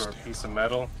rock or a piece of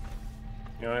metal.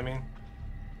 You know what I mean?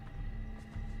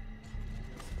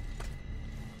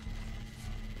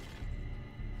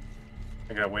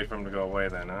 I gotta wait for him to go away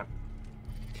then, huh?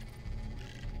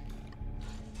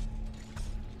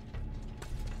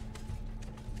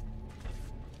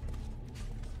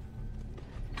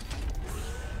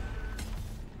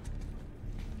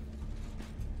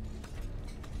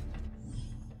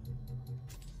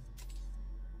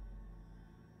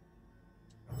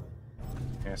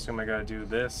 I assume I gotta do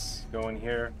this, go in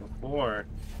here before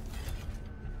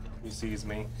he sees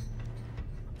me.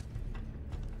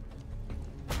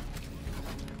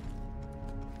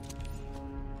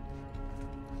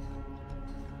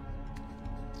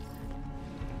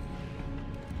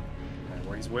 Alright,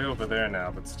 well, he's way over there now,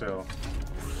 but still.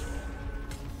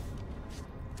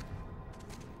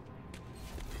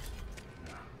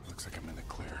 Looks like I'm in the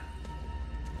clear.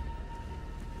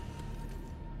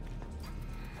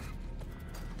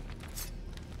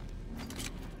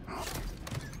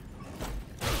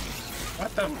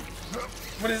 What the?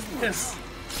 What is this?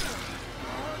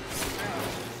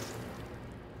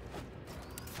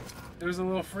 There's a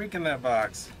little freak in that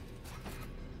box.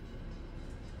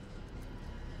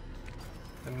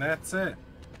 And that's it.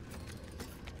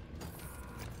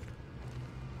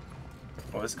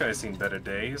 Well, this guy's seen better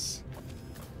days.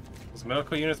 Was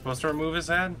medical unit supposed to remove his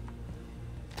head?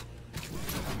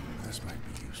 This might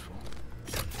be useful.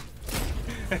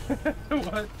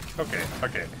 What? Okay,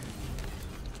 okay.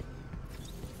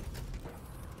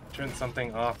 Turn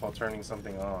something off while turning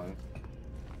something on.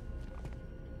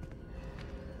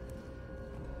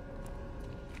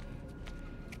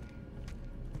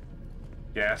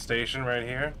 Gas station right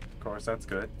here. Of course, that's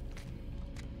good.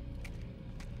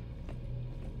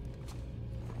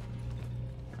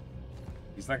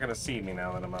 He's not gonna see me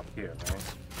now that I'm up here,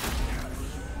 right?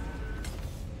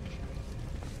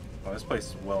 Oh, this place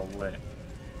is well lit.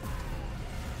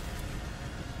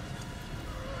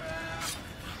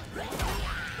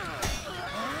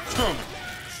 Stop it!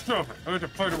 Stop it! I have to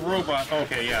fight a robot.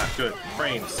 Okay, yeah, good.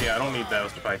 Frames. Yeah, I don't need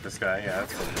those to fight this guy. Yeah,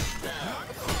 that's good.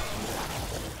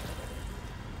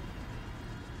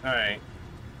 Alright.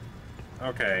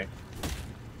 Okay.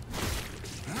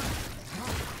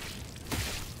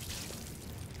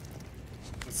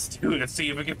 Let's do it. Let's see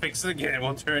if we can fix it again.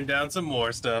 We'll turn down some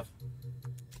more stuff.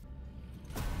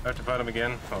 I have to fight him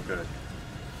again? Oh, good.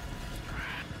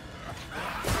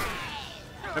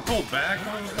 I pulled back?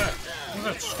 What was that? What was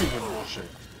that stupid bullshit?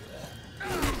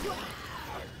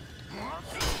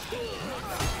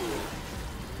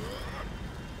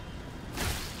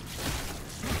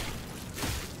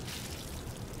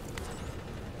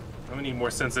 I'm gonna need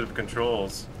more sensitive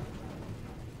controls.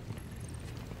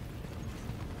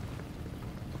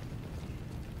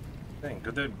 thing.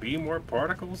 Could there be more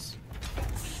particles?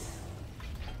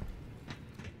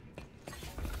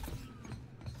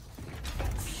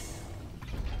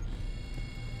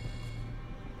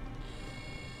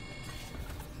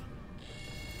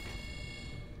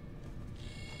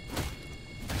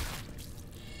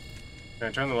 Can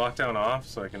I turn the lockdown off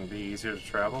so I can be easier to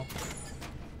travel?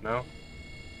 No?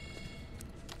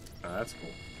 Oh, that's cool.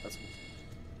 That's cool.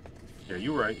 Yeah,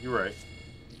 you're right, you're right.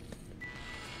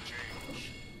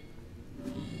 Change.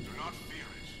 Do not fear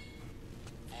it.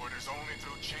 For it is only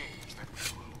through change that we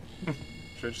grow.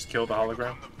 Should I just kill the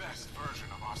hologram? Become the best version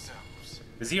of ourselves.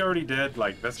 Is he already dead?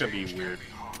 Like, that's gonna be Change weird. can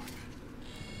be hard,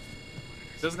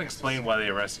 It doesn't explain why they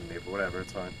arrested me, but whatever,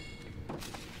 it's fine.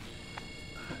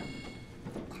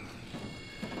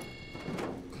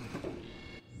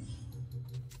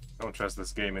 I don't trust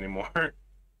this game anymore.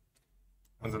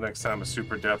 When's the next time a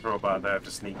super death robot that I have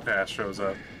to sneak past shows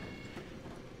up?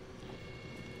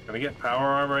 Can I get power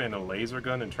armor and a laser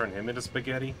gun and turn him into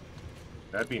spaghetti?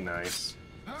 That'd be nice.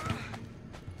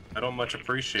 I don't much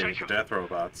appreciate Jacob, death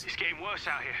robots. It's getting worse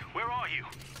out here. Where are you?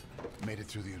 Made it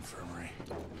through the infirmary.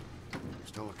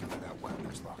 Still looking for that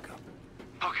weapons lockup.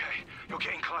 Okay, you're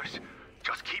getting close.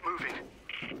 Just keep moving.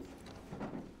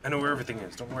 I know where everything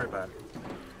is. Don't worry about it.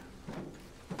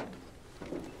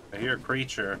 I hear a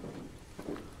creature.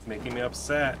 It's making me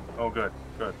upset. Oh, good,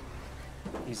 good.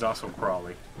 He's also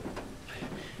crawly.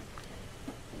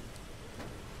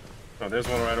 Oh, there's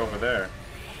one right over there.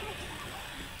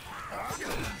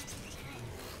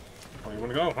 Oh, you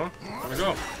wanna go, huh? Wanna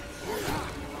go?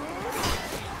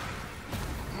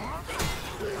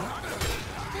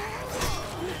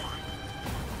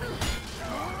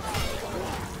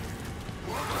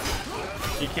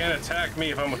 You can't attack me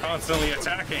if I'm constantly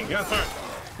attacking. Yeah, sorry.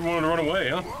 You want to run away,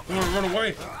 huh? You want to run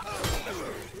away?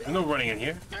 There's no running in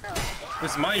here.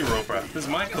 This is my Europa. This is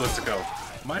my Callisto.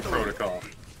 My protocol.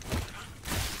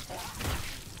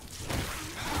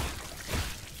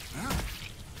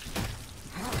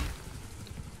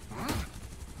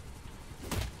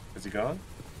 Is he gone?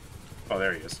 Oh,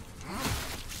 there he is.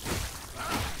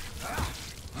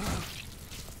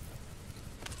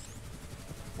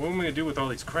 What am I gonna do with all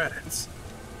these credits?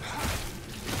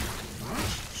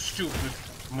 Stupid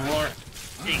more.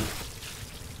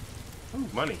 Ooh,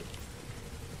 money.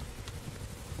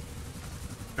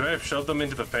 Could I have shoved them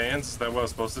into the fans? Is that what I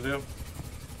was supposed to do?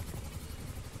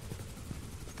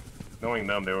 Knowing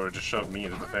them, they would have just shoved me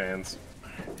into the fans.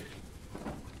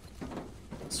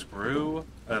 Screw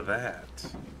that.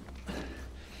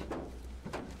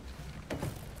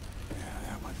 Yeah,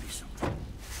 that might be something.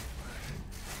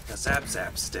 A zap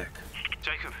zap stick.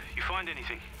 Jacob, you find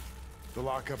anything? The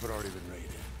lockup had already been raided.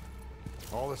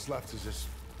 All that's left is this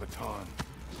baton.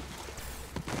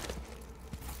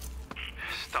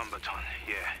 Stun baton,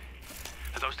 yeah.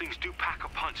 And those things do pack a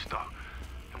punch, though.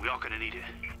 And we are gonna need it.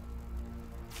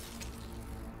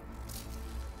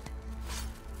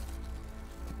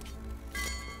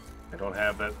 I don't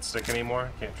have that stick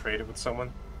anymore. Can't trade it with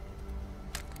someone.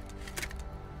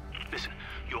 Listen,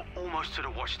 you're almost to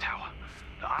the watchtower.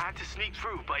 I had to sneak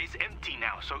through, but it's empty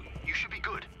now, so you should be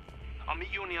good. I'll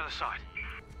meet you on the other side.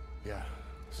 Yeah,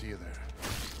 see you there.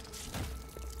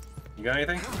 You got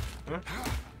anything? Huh?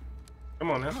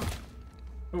 Come on now.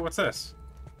 Ooh, what's this?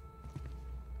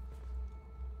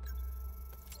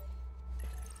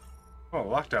 Oh,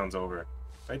 lockdown's over.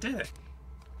 I did it.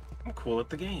 I'm cool at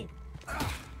the game.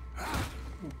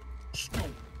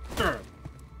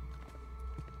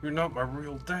 You're not my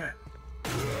real dad.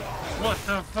 What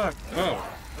the fuck? Oh.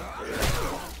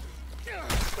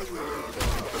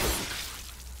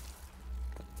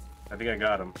 I think I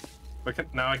got him.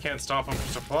 But now I can't stop him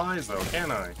for supplies, though, can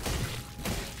I?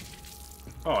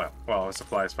 Oh, well, the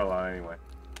supplies fell out anyway.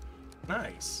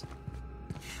 Nice.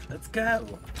 Let's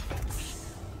go.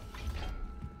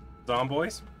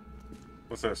 Zomboys?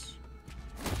 What's this?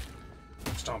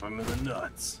 Stomp him in the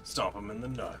nuts. Stomp him in the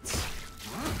nuts.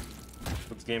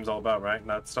 What the game's all about, right?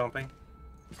 Nut stomping?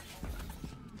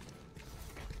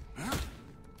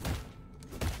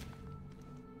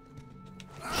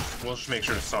 We'll just make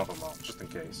sure to stomp them all, just in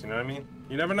case. You know what I mean?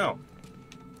 You never know.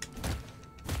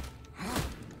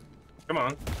 Come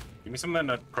on. Give me some of that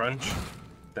nut crunch.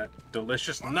 That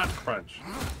delicious nut crunch.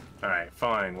 Alright,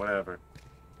 fine, whatever.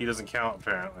 He doesn't count,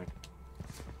 apparently.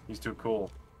 He's too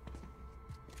cool.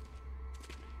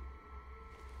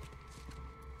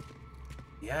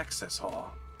 The access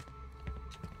hall.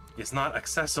 It's not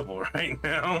accessible right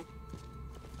now.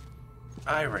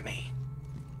 Irony.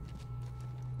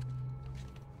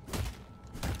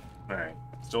 Alright.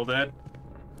 Still dead?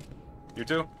 You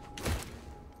two?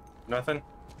 Nothing?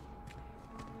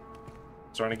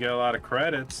 Is starting to get a lot of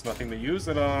credits. Nothing to use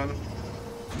it on.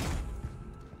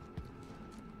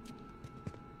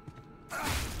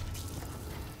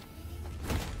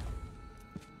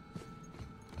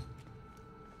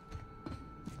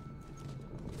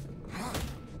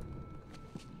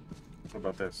 What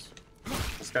about this?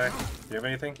 This guy? Do you have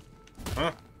anything?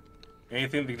 Huh?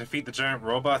 Anything to defeat the giant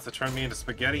robots that turn me into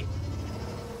spaghetti?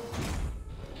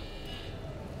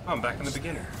 Oh, I'm back in the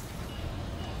beginning.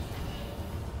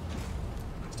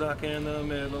 Stuck in the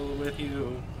middle with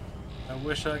you. I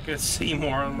wish I could see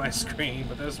more on my screen,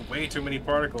 but there's way too many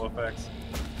particle effects.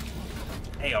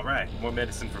 Hey, alright, more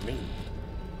medicine for me.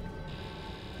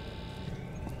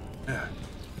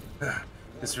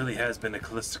 This really has been a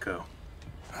Callisto.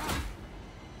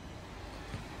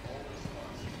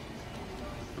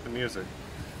 With the music.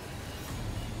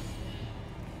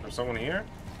 There's someone here?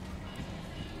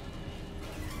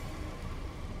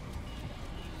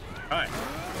 Hi.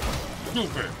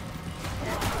 Stupid.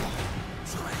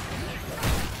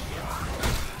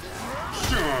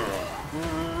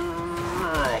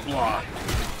 Blah.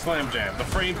 Slam jam. The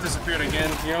frames disappeared again.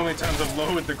 You know how many times I've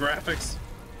lowered the graphics?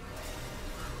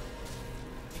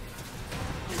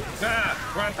 Ah!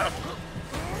 What the?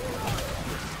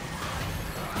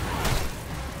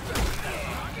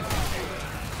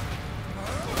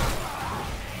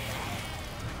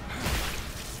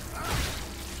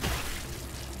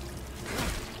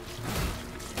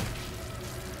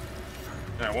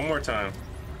 Alright, one more time.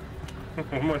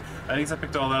 One more. I think I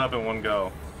picked all that up in one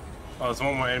go. Oh, there's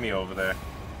one more enemy over there.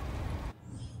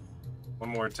 One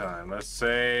more time. Let's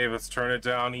save. Let's turn it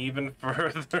down even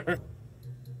further.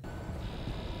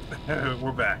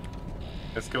 We're back.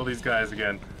 Let's kill these guys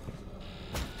again.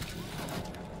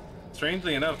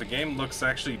 Strangely enough, the game looks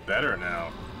actually better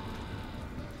now.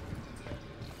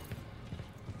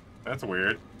 That's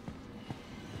weird.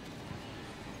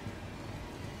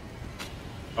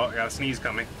 Oh, I got a sneeze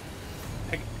coming.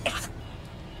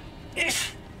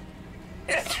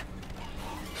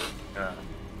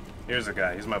 Here's a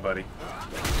guy. He's my buddy.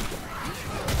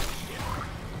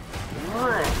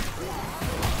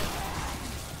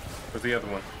 Where's the other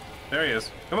one? There he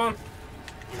is. Come on.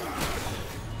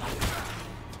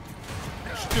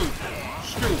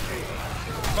 Stupid.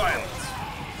 Violence.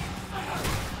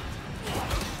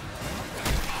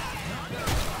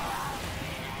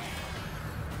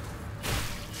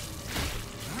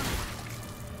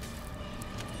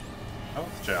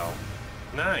 Health gel.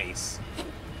 Nice.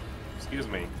 Excuse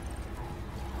me.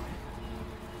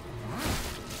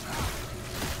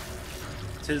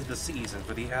 Tis the season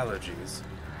for the allergies.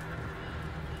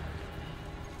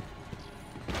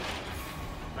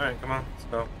 Alright, come on, let's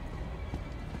go.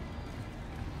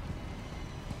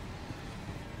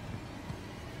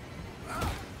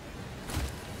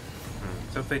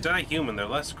 So if they die human, they're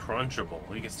less crunchable.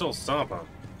 You can still stomp them.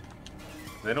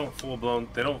 They don't full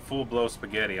blow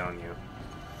spaghetti on you.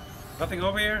 Nothing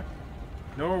over here?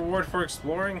 No reward for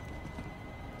exploring?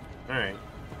 Alright.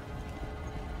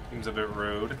 Seems a bit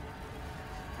rude.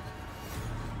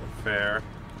 But fair.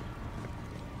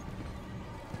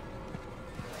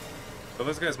 So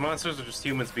those guys monsters or just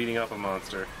humans beating up a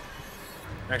monster?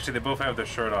 Actually, they both have their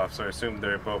shirt off, so I assume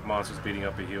they're both monsters beating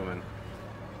up a human.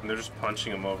 And they're just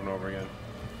punching them over and over again.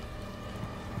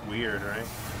 Weird, right?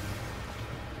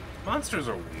 Monsters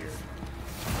are weird.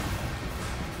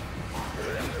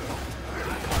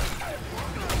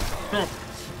 No!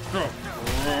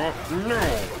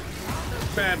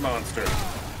 Bad monster.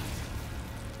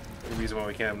 The reason why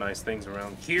we can't have nice things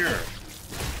around here.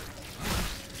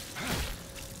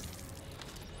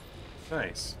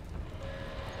 Nice.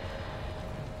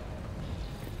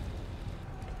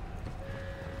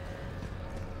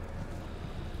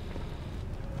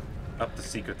 Up the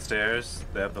secret stairs.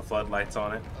 They have the floodlights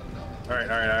on it.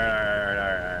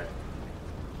 Alright.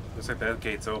 Looks like that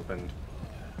gate's opened.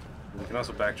 We can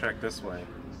also backtrack this way.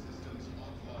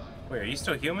 Wait, are you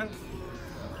still human?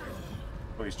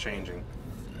 Oh, he's changing.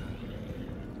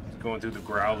 He's going through the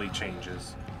growly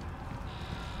changes.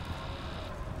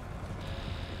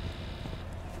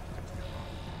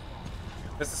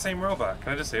 It's the same robot.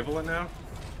 Can I disable it now?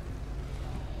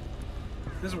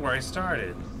 This is where I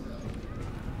started.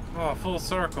 Oh, full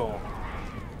circle.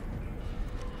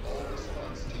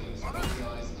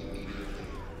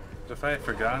 If I had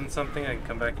forgotten something, I can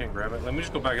come back in and grab it. Let me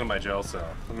just go back in my jail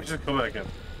cell. Let me just go back in.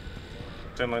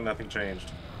 Pretend like nothing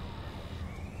changed.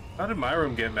 How did my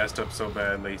room get messed up so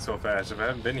badly, so fast, if I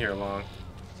haven't been here long?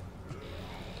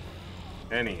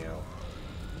 Anyhow.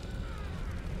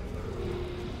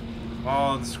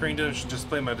 Oh, the screen doesn't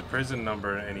display my prison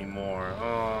number anymore.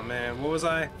 Oh man, what was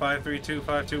I?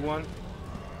 532521?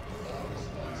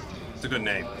 It's a good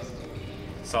name.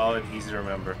 Solid, easy to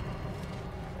remember.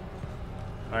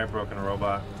 I ain't broken a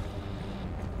robot.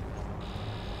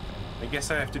 I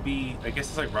guess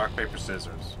it's like rock, paper,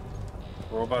 scissors.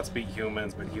 Robots beat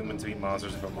humans, but humans beat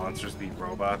monsters, but monsters beat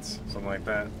robots. Something like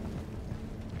that.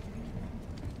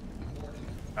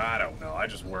 I don't know. I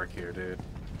just work here, dude.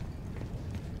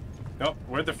 Oh,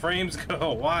 where'd the frames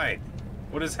go? Why?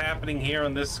 What is happening here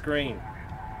on this screen?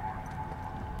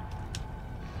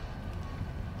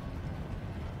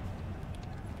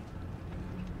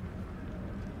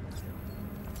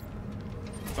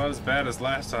 It's not as bad as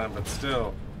last time, but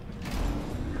still.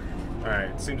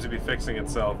 Alright, it seems to be fixing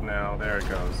itself now. There it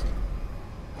goes.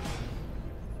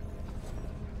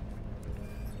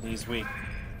 He's weak.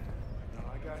 No,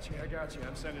 I got you.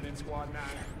 I'm sending in Squad 9.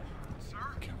 Sir,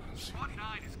 Squad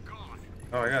 9 is gone.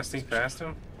 Oh, I gotta sneak past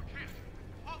him?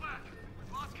 Fall back.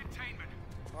 We've lost containment.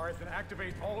 All right, then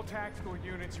activate all tactical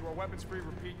units. You are weapons free.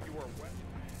 Repeat, you are weapons.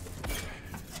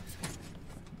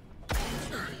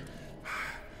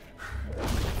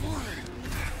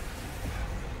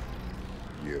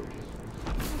 You.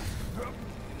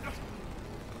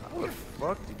 How the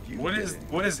fuck did you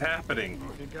What is happening?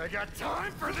 Think I got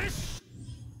time for this?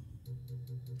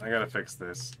 I gotta fix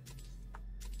this.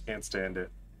 Can't stand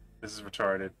it. This is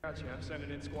retarded. Gotcha. I'm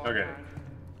sending in Squad Okay. 9.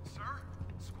 Sir,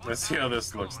 Squad Let's see how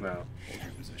this looks now. Hold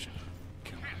your position.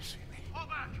 Can't let him see me. fall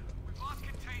back. We've lost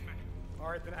containment. All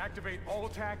right, then activate all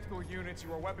tactical units.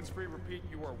 You are weapons free. Repeat,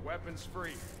 you are weapons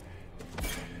free.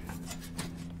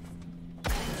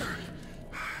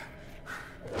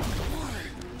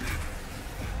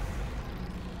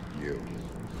 You.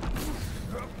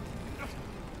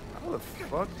 How the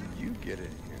fuck did you get in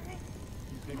here?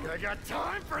 You think I got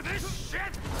time for this shit?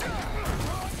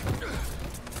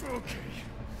 Okay.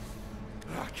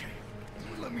 Okay.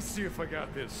 Let me see if I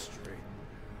got this straight.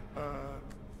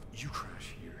 You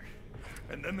crash here.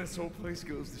 And then this whole place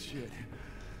goes to shit.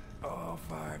 Oh,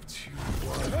 5, 2,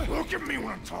 1. Look at me when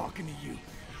I'm talking to you.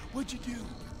 What'd you do?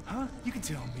 Huh? You can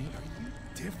tell me. Are you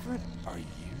different? Are you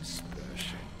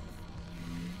special?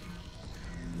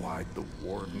 Why'd the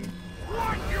warden?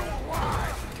 What you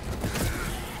want?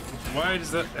 Why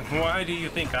do you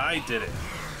think I did it?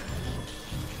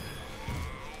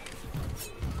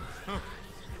 I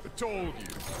told you.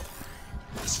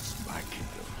 This is my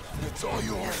kingdom, and it's all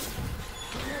yours.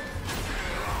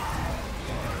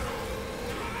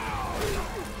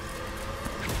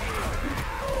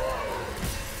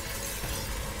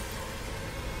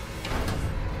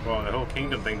 Well, the whole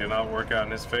kingdom thing did not work out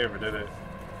in his favor, did it?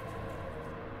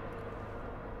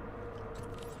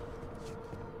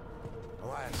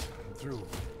 Alas, I'm through.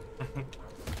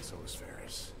 So is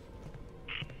Ferris.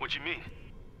 What you mean?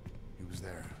 He was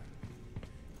there.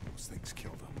 Those things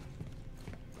killed him.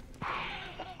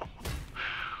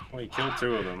 Well, he killed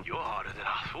 2 of them. You're harder than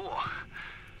I thought.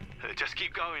 Just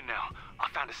keep going now. I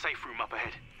found a safe room up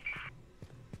ahead.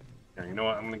 Yeah, you know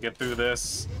what? I'm gonna get through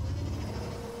this.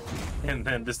 And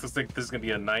then this looks like this is gonna be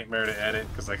a nightmare to edit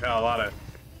because like a lot of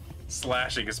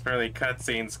slashing, because apparently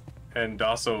cutscenes and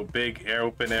also big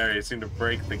open areas seem to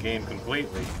break the game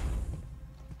completely.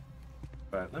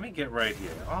 But let me get right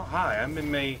here. Oh hi, I'm in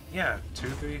May. Yeah,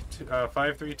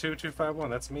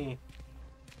 532251. That's me.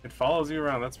 It follows you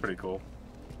around. That's pretty cool.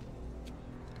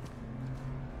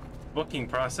 Booking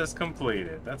process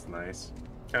completed. That's nice.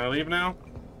 Can I leave now?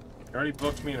 You already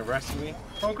booked me and arrested me.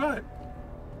 Oh good.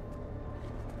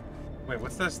 Wait,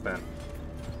 what's this then?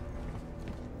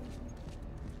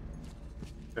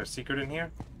 Is there a secret in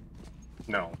here?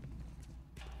 No.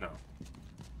 No.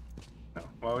 No.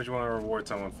 Why would you want to reward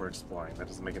someone for exploring? That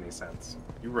doesn't make any sense.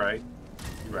 You're right.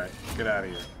 You're right. Get out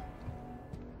of here.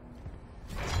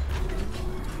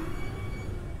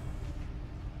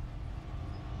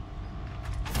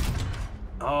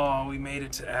 Oh, we made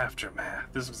it to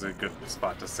Aftermath. This was a good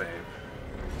spot to save.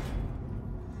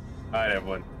 Alright,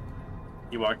 everyone.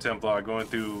 Ewok Templar going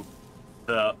through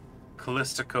the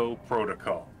Callisto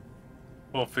protocol.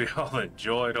 Hopefully y'all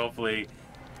enjoyed. Hopefully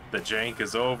the jank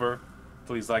is over.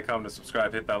 Please like, comment, and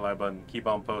subscribe. Hit that like button. Keep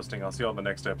on posting. I'll see you all in the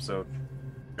next episode.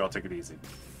 Y'all take it easy.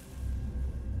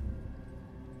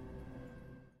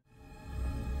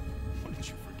 Did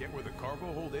you forget where the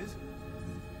cargo hold is?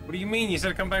 What do you mean? You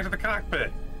said come back to the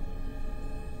cockpit.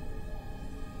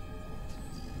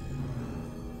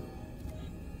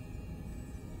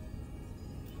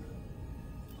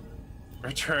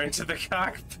 Return to the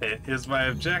cockpit is my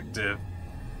objective.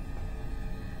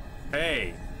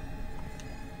 Hey.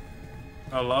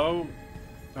 Hello?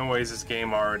 No way is this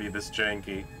game already this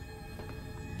janky.